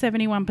 I got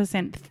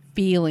 71%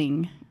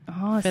 feeling.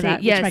 Oh, for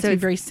that, which makes me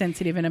very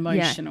sensitive and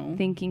emotional. Yeah,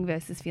 thinking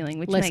versus feeling,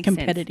 which less makes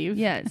competitive. Sense.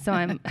 Yeah, so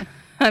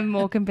I'm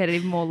more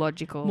competitive, more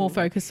logical, more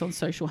focused on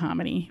social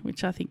harmony,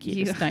 which I think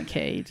you just don't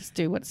care. You just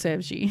do what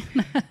serves you.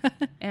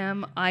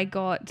 I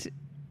got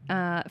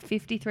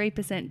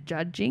 53%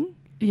 judging.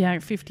 Yeah,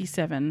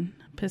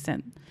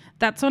 57%.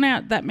 That's on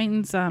our. That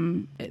means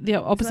the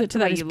opposite to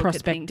that is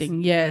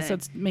prospecting. Yeah, so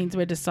it means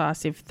we're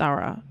decisive,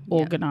 thorough,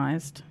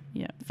 organised.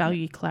 Yeah,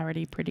 value,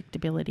 clarity,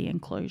 predictability,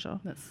 and closure.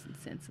 That's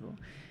sensible.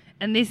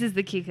 And this is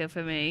the kicker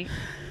for me,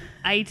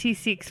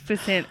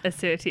 86%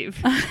 assertive.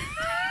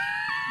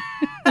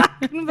 I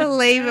couldn't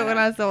believe it when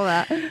I saw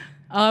that.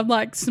 I'm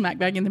like smack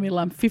bang in the middle.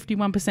 I'm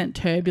 51%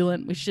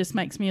 turbulent, which just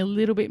makes me a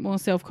little bit more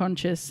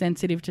self-conscious,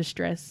 sensitive to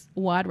stress,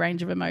 wide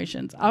range of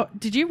emotions. Oh,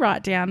 did you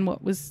write down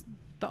what was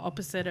the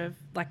opposite of,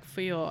 like,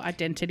 for your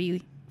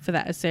identity for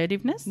that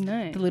assertiveness?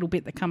 No. The little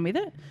bit that come with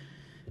it?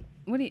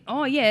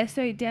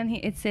 So down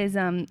here it says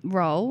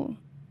role,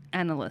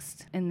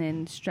 analyst, and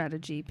then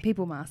strategy,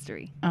 people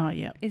mastery. Oh,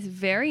 yeah. It's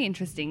very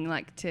interesting,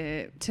 like,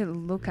 to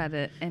look at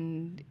it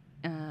and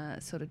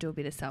sort of do a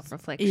bit of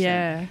self-reflection.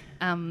 Yeah.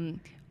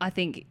 I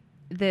think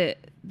the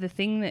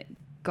thing that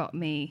got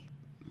me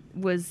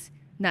was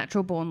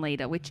natural born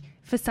leader, which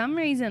for some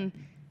reason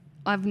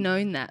I've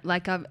known that.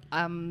 Like,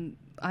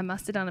 I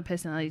must have done a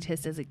personality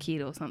test as a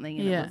kid or something,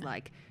 and it was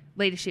like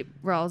leadership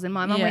roles. And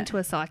my mum went to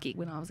a psychic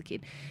when I was a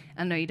kid.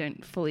 I know you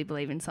don't fully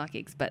believe in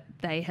psychics, but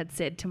they had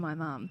said to my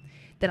mum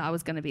that I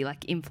was going to be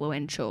like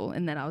influential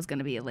and that I was going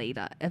to be a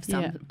leader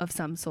of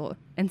some sort.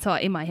 And so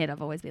in my head,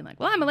 I've always been like,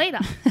 well, I'm a leader.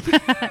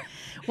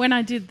 When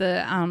I did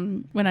the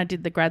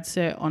grad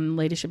cert on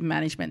leadership and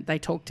management, they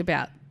talked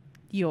about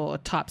your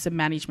types of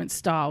management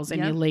styles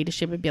and your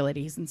leadership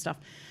abilities and stuff,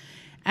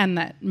 and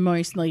that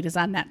most leaders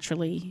are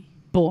naturally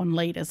born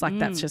leaders. Like,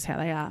 that's just how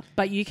they are.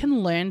 But you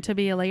can learn to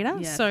be a leader.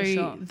 Yeah, so for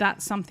sure.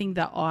 That's something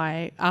that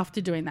I,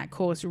 after doing that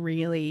course,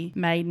 really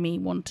made me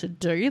want to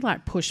do,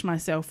 like, push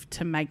myself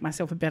to make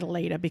myself a better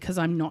leader, because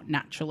I'm not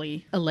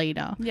naturally a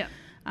leader. Yeah.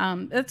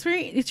 It's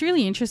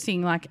really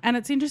interesting. Like, and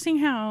it's interesting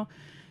how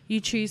you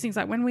choose things.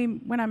 Like,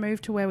 when I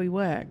moved to where we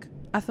work,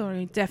 I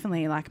thought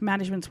definitely, like,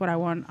 management's what I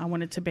want. I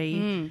want it to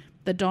be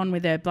the Don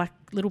with a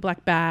little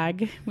black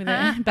bag with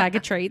a bag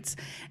of treats.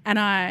 And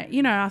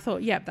I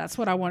thought, yep, that's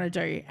what I want to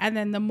do. And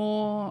then the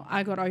more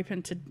I got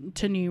open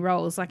to new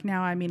roles, like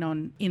now I'm in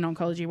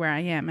oncology where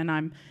I am, and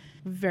I'm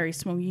a very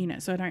small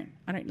unit, so I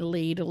don't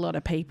lead a lot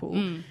of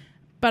people.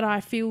 But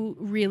I feel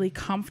really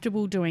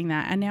comfortable doing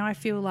that. And now I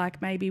feel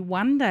like maybe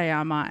one day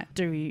I might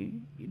do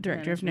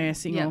director of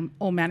nursing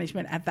or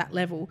management at that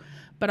level,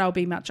 but I'll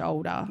be much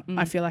older.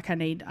 I feel like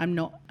I'm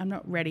not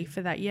ready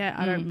for that yet.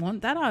 I don't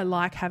want that. I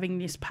like having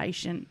this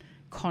patient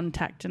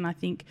contact, and I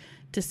think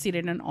to sit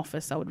in an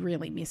office, I would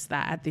really miss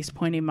that at this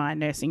point in my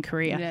nursing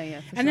career.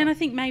 And then I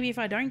think maybe if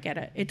I don't get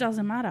it, it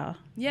doesn't matter.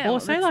 Yeah.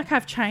 Also, like,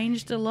 I've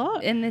changed a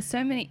lot. And there's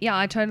so many. Yeah,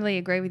 I totally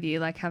agree with you.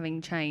 Like,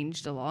 having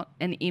changed a lot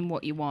and in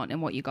what you want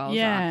and what your goals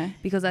are.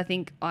 Because I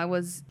think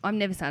I'm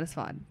never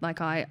satisfied.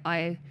 Like,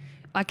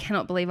 I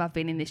cannot believe I've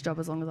been in this job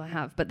as long as I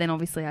have. But then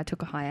obviously I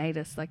took a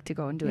hiatus, like, to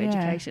go and do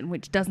education,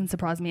 which doesn't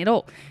surprise me at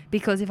all.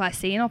 Because if I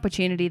see an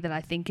opportunity that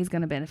I think is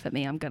going to benefit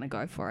me, I'm going to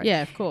go for it.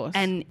 Yeah, of course.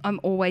 And I'm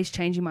always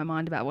changing my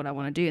mind about what I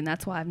want to do. And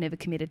that's why I've never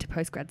committed to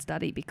postgrad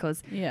study,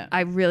 because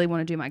I really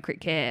want to do my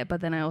crit care. But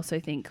then I also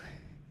think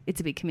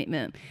it's a big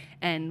commitment.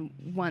 And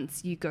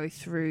once you go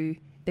through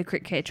the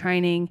crit care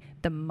training,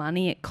 the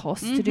money it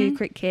costs to do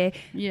crit care,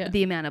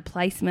 the amount of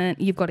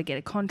placement, you've got to get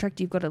a contract,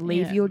 you've got to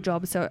leave your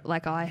job. So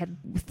like I had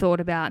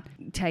thought about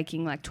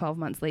taking like 12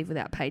 months leave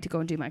without pay to go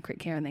and do my crit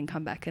care and then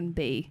come back and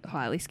be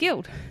highly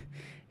skilled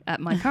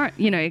at my current,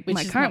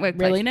 my current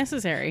workplace. Really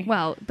necessary.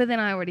 Well, but then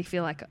I already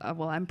feel like,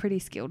 I'm pretty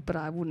skilled, but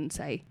I wouldn't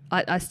say,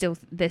 I still,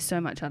 there's so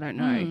much I don't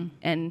know.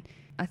 And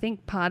I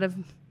think part of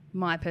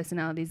my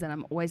personality is that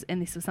I'm always, and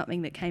this was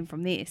something that came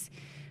from this,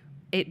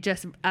 it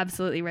just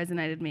absolutely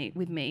resonated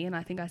with me, and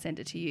I think I sent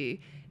it to you,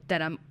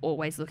 that I'm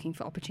always looking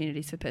for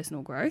opportunities for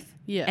personal growth.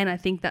 Yeah. And I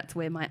think that's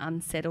where my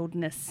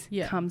unsettledness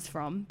comes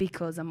from,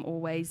 because I'm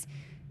always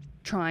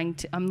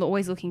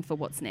looking for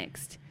what's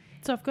next.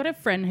 So I've got a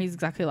friend who's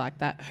exactly like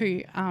that,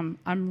 who I'm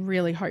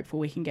really hopeful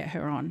we can get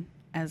her on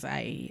as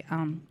a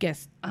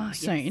guest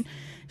soon. Yes.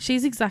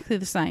 She's exactly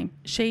the same.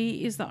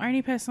 She is the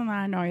only person that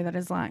I know that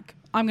is like,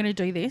 I'm going to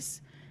do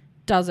this,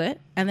 does it,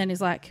 and then is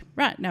like,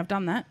 right, now I've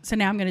done that, so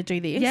now I'm going to do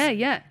this.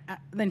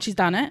 Then she's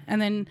done it,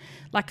 and then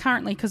like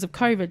currently because of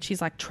COVID,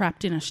 she's like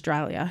trapped in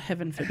Australia,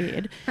 heaven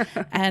forbid,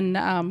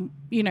 and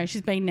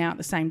she's been now at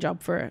the same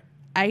job for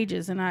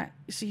ages, and I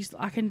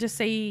can just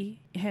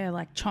see her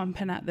like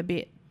chomping at the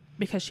bit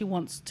because she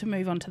wants to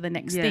move on to the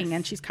next thing,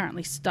 and she's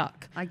currently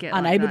stuck,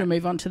 unable to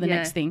move on to the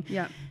next thing.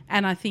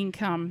 And I think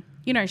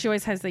she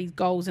always has these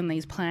goals and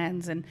these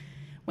plans, and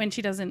when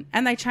she doesn't,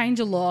 and they change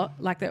a lot,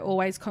 like they're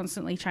always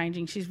constantly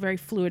changing. She's a very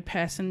fluid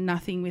person.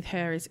 Nothing with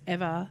her is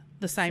ever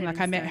the same.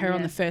 Like I met her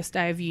on the first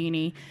day of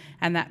uni,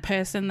 and that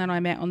person that I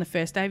met on the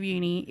first day of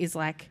uni is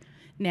like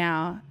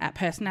now at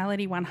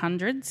personality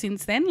 100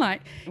 since then.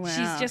 Like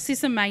she's just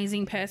this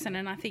amazing person,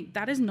 and I think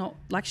that is not,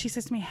 like she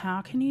says to me,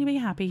 how can you be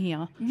happy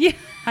here?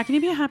 How can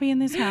you be happy in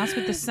this house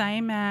with the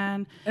same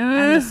man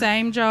and the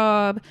same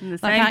job, and the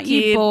same aren't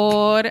kid. You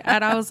bored?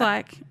 And I was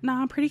like, no,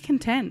 I'm pretty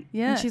content.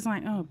 And she's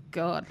like, oh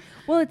God.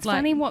 Well, it's like,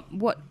 funny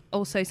what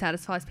also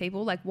satisfies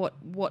people, like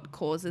what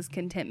causes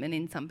contentment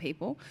in some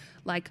people.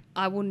 Like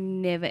I will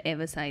never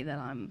ever say that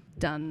I'm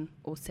done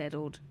or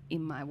settled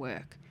in my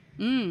work.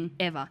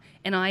 Ever.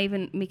 And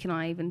Mick and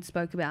I even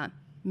spoke about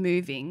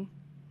moving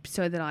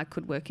so that I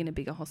could work in a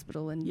bigger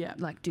hospital and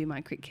like do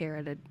my crit care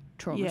at a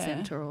trauma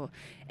centre,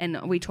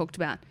 and we talked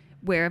about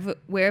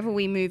wherever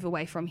we move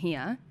away from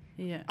here,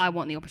 I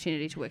want the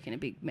opportunity to work in a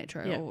big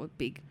metro or a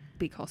big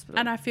hospital.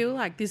 And I feel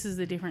like this is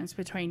the difference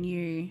between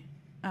you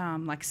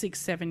like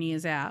 6-7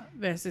 years out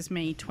versus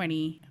me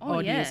 20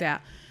 odd years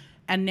out.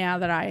 And now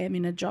that I am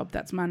in a job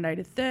that's Monday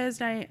to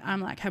Thursday, I'm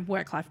like have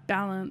work-life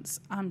balance.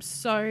 I'm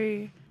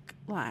so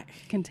like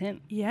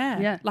content.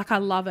 Like I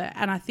love it,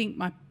 and I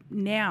think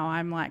now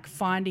I'm like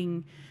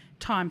finding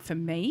time for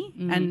me,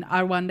 and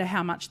I wonder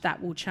how much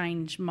that will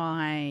change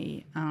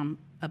my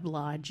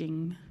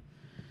obliging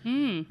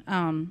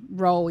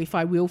role if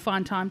I will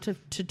find time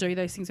to do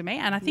those things for me.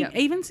 And I think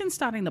even since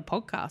starting the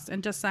podcast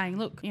and just saying,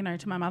 look,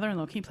 to my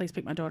mother-in-law, can you please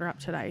pick my daughter up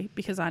today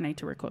because I need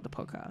to record the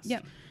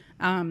podcast.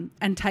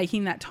 And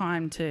taking that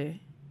time to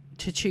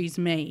choose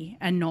me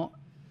and not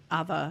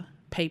other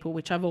people,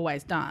 which I've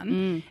always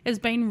done, has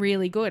been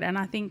really good. And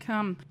I think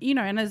and we've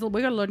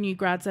got a lot of new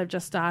grads that have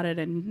just started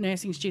and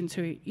nursing students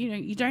who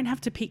you don't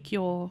have to pick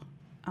your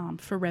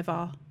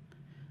forever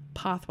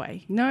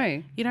pathway.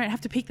 No, you don't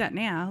have to pick that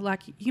now.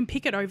 Like you can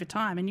pick it over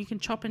time, and you can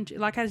chop and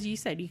like as you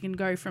said, you can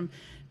go from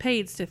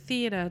peds to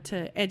theatre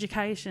to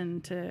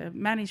education to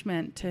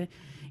management to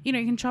you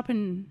can chop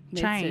and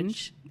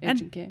change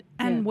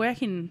and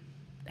work in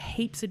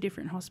heaps of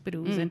different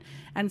hospitals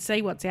and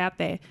see what's out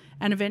there,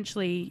 and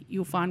eventually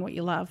you'll find what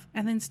you love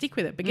and then stick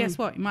with it. But guess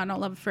what? You might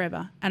not love it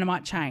forever, and it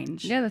might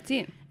change. That's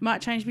it. It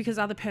might change because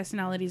other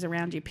personalities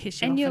around you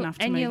piss you off enough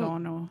to move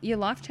on, or your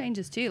life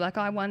changes too. Like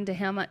I wonder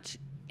how much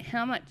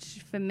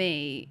for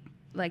me,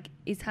 like,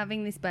 is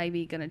having this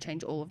baby going to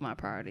change all of my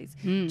priorities?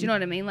 Do you know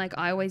what I mean? Like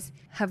I always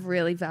have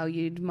really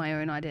valued my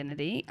own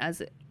identity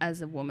as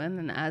a woman,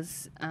 and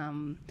as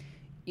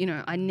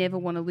I never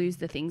want to lose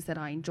the things that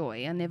I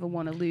enjoy. I never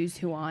want to lose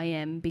who I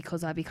am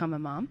because I become a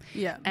mum.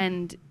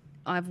 And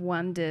I've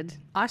wondered,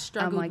 I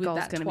struggled with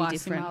that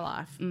twice in my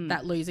life,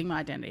 that losing my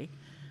identity.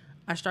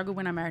 I struggled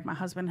when I married my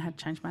husband and had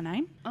to change my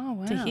name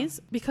to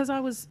his, because I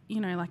was,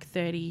 like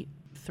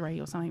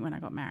 33 or something when I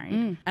got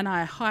married, and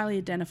I highly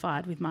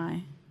identified with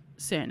my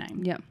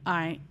surname.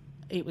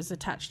 It was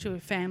attached to a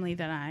family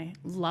that I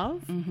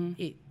love.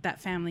 That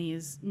family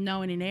is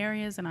known in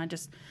areas, and I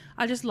just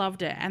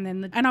loved it.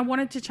 And I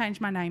wanted to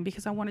change my name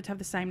because I wanted to have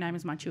the same name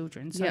as my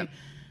children. So,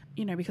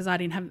 because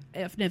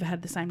I've never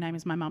had the same name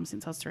as my mum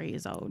since I was 3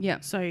 years old.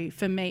 So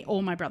for me,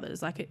 all my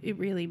brothers, like it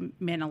really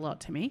meant a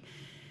lot to me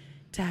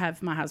to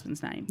have my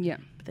husband's name.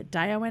 But the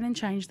day I went and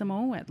changed them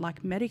all at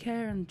like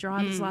Medicare and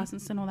driver's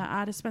license and all that,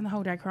 I just spent the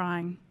whole day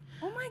crying.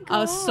 Oh my God. I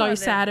was so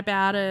sad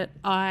about it.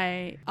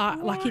 I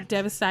like it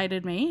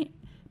devastated me.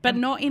 But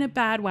not in a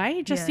bad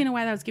way, just in a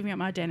way that I was giving up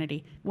my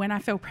identity. When I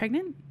fell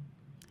pregnant,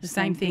 the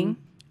same thing.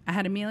 I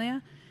had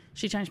Amelia.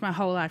 She changed my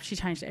whole life. She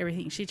changed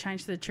everything. She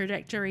changed the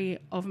trajectory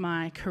of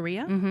my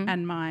career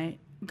and my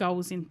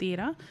goals in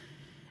theatre.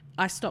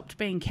 I stopped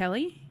being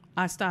Kelly.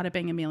 I started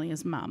being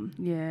Amelia's mum.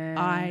 Yeah.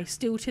 I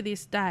still to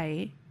this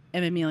day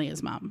am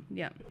Amelia's mum.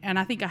 Yeah. And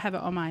I think I have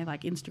it on my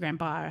like Instagram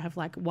bio. I have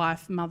like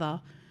wife,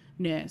 mother,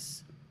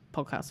 nurse,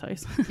 podcast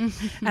host.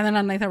 And then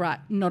underneath I write,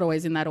 not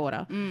always in that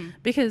order.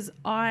 Because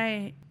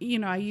I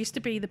used to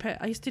be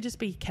I used to just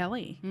be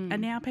Kelly.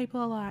 And now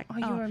people are like, oh,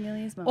 you're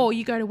Amelia's mum. Or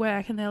you go to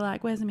work and they're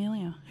like, where's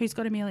Amelia? Who's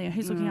got Amelia?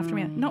 Who's looking after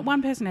Amelia? Not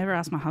one person ever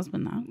asked my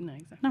husband that. No,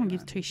 exactly. No one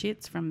gives two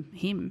shits from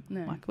him.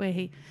 No. Like where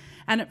he...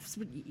 And it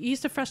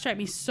used to frustrate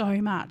me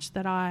so much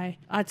that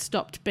I'd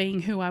stopped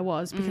being who I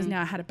was because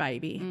now I had a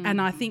baby.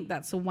 And I think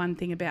that's the one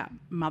thing about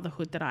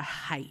motherhood that I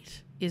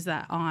hate is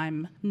that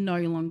I'm no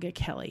longer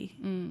Kelly,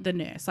 the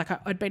nurse. Like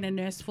I'd been a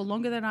nurse for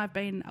longer than I've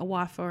been a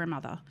wife or a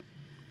mother.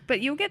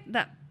 But you'll get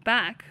that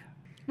back.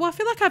 Well, I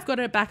feel like I've got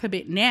it back a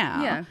bit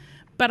now. Yeah.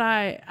 But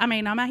I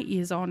mean, I'm 8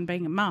 years on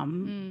being a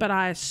mum, but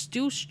I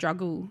still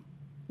struggle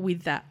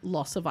with that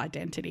loss of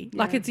identity.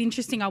 Yeah. Like it's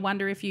interesting. I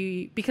wonder if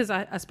because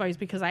I suppose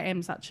because I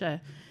am such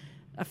a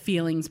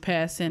feelings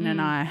person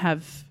and I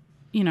have,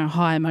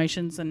 high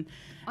emotions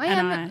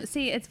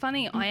see, it's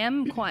funny. I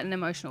am quite an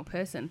emotional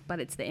person, but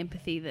it's the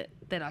empathy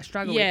that I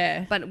struggle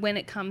with. But when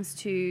it comes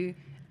to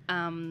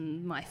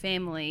my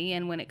family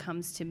and when it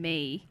comes to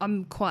me,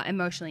 I'm quite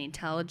emotionally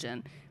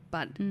intelligent,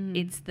 but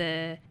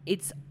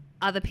it's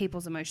other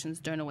people's emotions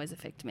don't always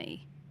affect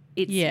me.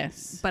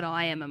 But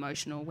I am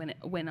emotional when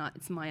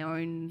it's my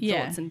own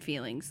thoughts and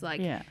feelings. Like,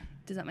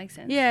 does that make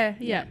sense?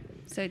 Yeah.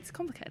 So it's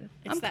complicated.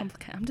 It's I'm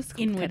complicated. I'm just a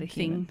inward complicated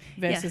thing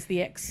versus the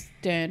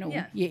external.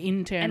 Yeah. Your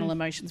internal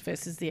emotions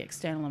versus the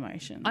external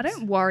emotions. I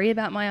don't worry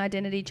about my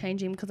identity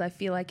changing because I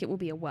feel like it will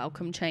be a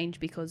welcome change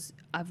because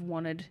I've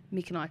wanted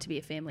Mick and I to be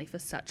a family for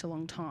such a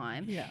long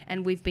time. Yeah.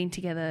 And we've been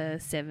together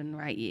 7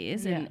 or 8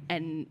 years.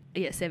 And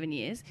 7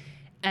 years.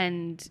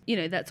 And,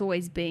 that's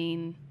always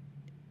been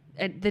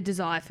the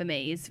desire for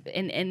me is,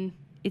 and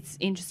it's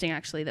interesting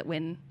actually that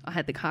when I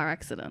had the car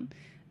accident,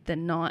 the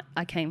night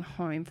I came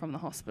home from the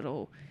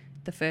hospital,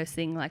 the first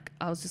thing, like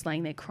I was just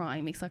laying there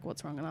crying. Mick's like,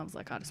 what's wrong? And I was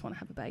like, I just want to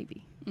have a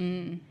baby.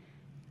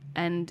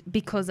 And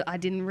because I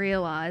didn't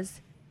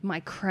realise my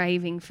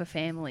craving for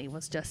family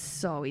was just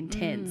so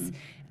intense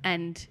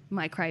and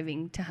my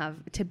craving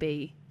to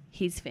be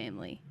his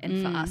family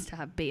and for us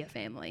to be a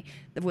family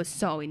that was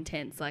so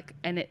intense, like,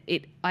 and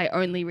I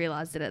only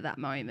realized it at that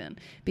moment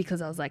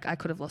because I was like, I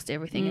could have lost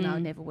everything and I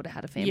never would have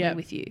had a family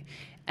with you.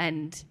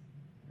 And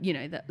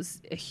that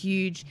was a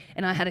huge,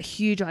 and I had a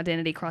huge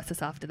identity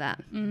crisis after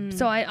that.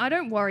 So I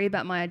don't worry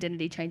about my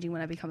identity changing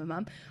when I become a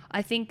mum.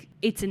 I think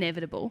it's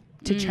inevitable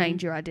to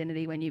change your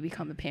identity when you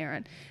become a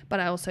parent, but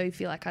I also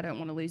feel like I don't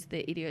want to lose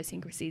the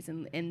idiosyncrasies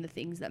and the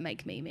things that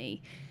make me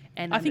me.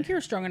 And I think you're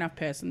a strong enough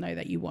person though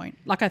that you won't.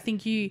 Like I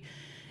think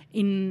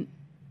in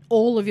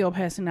all of your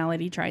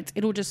personality traits,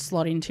 it'll just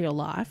slot into your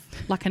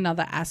life like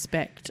another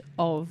aspect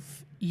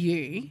of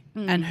you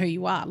and who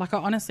you are. Like I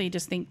honestly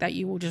just think that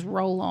you will just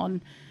roll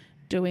on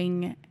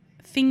doing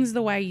things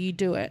the way you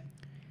do it,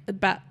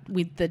 but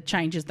with the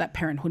changes that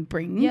parenthood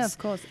brings. Yeah, of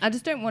course. I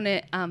just don't want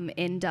to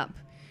end up,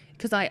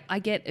 because I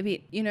get a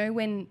bit,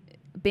 when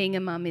being a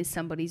mum is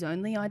somebody's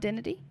only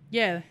identity.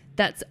 Yeah.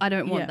 I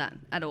don't want that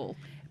at all.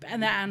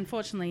 And that,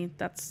 unfortunately,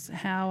 that's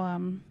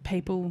how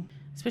people,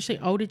 especially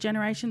older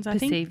generations,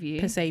 perceive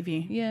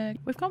you. Yeah.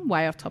 We've gone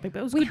way off topic, but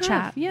it was a good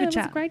chat. Yeah, it was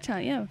a great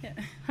chat, yeah.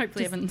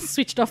 Hopefully I haven't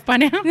switched off by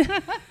now.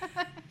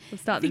 We'll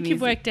start I think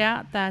you've worked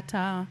out that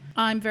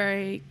I'm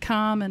very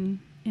calm and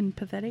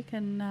empathetic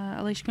and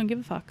Alicia couldn't give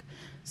a fuck.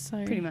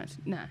 So pretty much,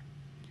 no.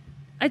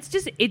 It's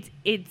just,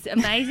 it's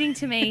amazing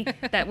to me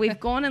that we've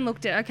gone and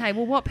looked at, okay,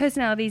 well, what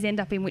personalities end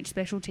up in which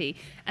specialty?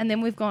 And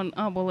then we've gone,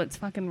 oh, well, it's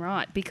fucking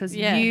right because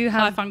you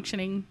have... high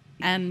functioning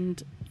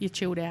and you're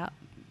chilled out.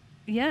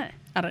 Yeah.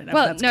 I don't know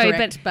if that's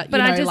correct, but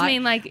I just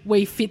mean like...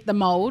 we fit the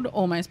mould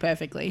almost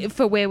perfectly.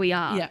 For where we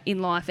are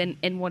in life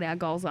and what our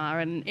goals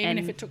are. Even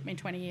if it took me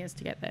 20 years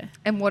to get there.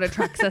 And what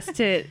attracts us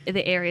to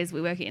the areas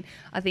we work in,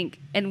 I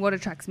think, and what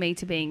attracts me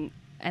to being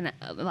a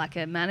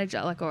manager,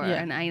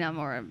 an ANUM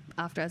or an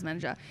after-hours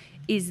manager,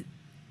 is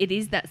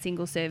that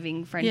single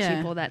serving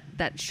friendship or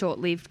that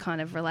short-lived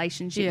kind of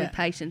relationship with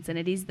patients, and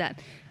it is that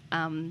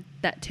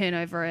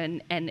turnover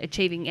and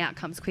achieving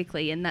outcomes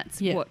quickly, and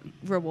that's what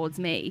rewards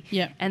me.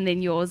 And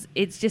then yours,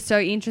 it's just so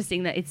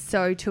interesting that it's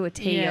so to a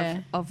T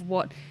of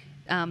what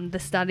the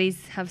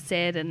studies have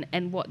said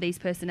and what these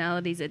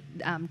personalities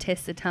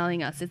tests are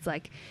telling us. It's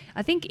like,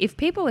 I think if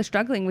people are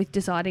struggling with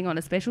deciding on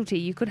a specialty,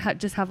 you could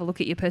just have a look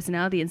at your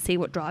personality and see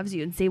what drives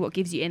you and see what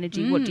gives you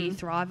energy, what do you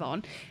thrive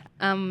on.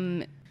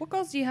 What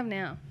goals do you have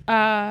now?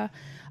 I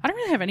don't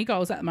really have any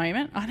goals at the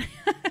moment.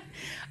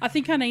 I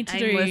think I need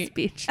to Aimless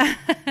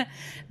bitch.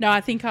 No,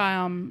 I think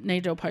I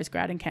need to do a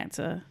postgrad in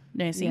cancer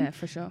nursing. Yeah,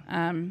 for sure.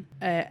 And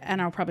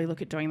I'll probably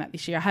look at doing that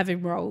this year. I have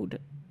enrolled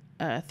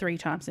 3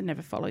 times and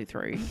never followed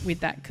through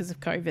with that because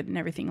of COVID and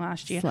everything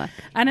last year. Slack.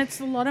 And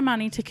it's a lot of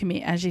money to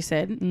commit, as you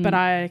said, but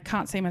I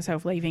can't see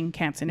myself leaving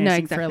cancer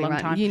nursing for a long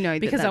time. You know,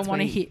 because I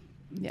want to hit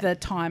the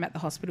time at the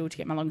hospital to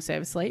get my long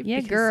service leave.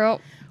 Yeah,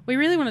 girl. We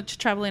really wanted to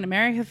travel in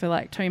America for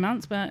like 2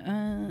 months, but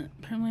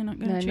probably not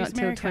going to choose not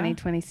America. till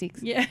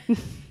 2026. Yeah.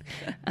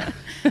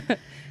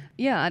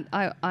 Yeah,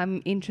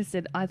 I'm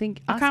interested. I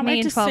think I can't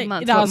wait in 12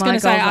 months. I was going to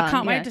say, I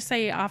can't wait to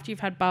see after you've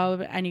had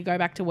Bob and you go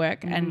back to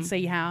work and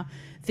see how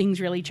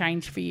things really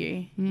change for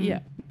you. Yeah.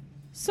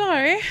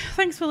 So,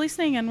 thanks for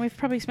listening, and we've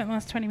probably spent the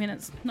last 20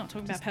 minutes not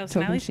talking about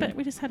personalities, but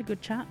we just had a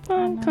good chat.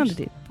 Oh, kind of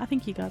did. I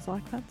think you guys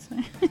like that. So.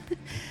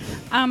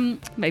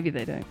 Maybe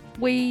they don't.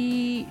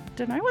 We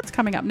don't know what's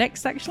coming up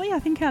next, actually. I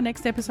think our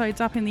next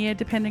episode's up in the air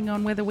depending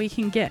on whether we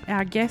can get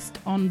our guest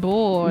on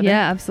board.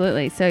 Yeah,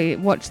 absolutely. So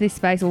watch this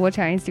space or watch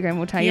our Instagram.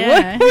 We'll tell you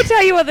we'll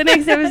tell you what the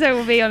next episode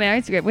will be on our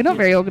Instagram. We're not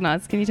very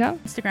organised, can you tell?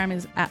 Instagram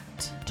is at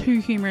 2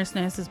 Humorous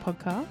Nurses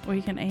Podcast, or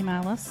you can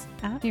email us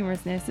at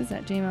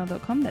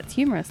humorousnurses@gmail.com. That's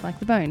humorous like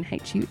the bone,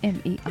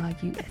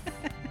 HUMERUS.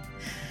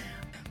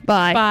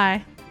 Bye.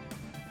 Bye.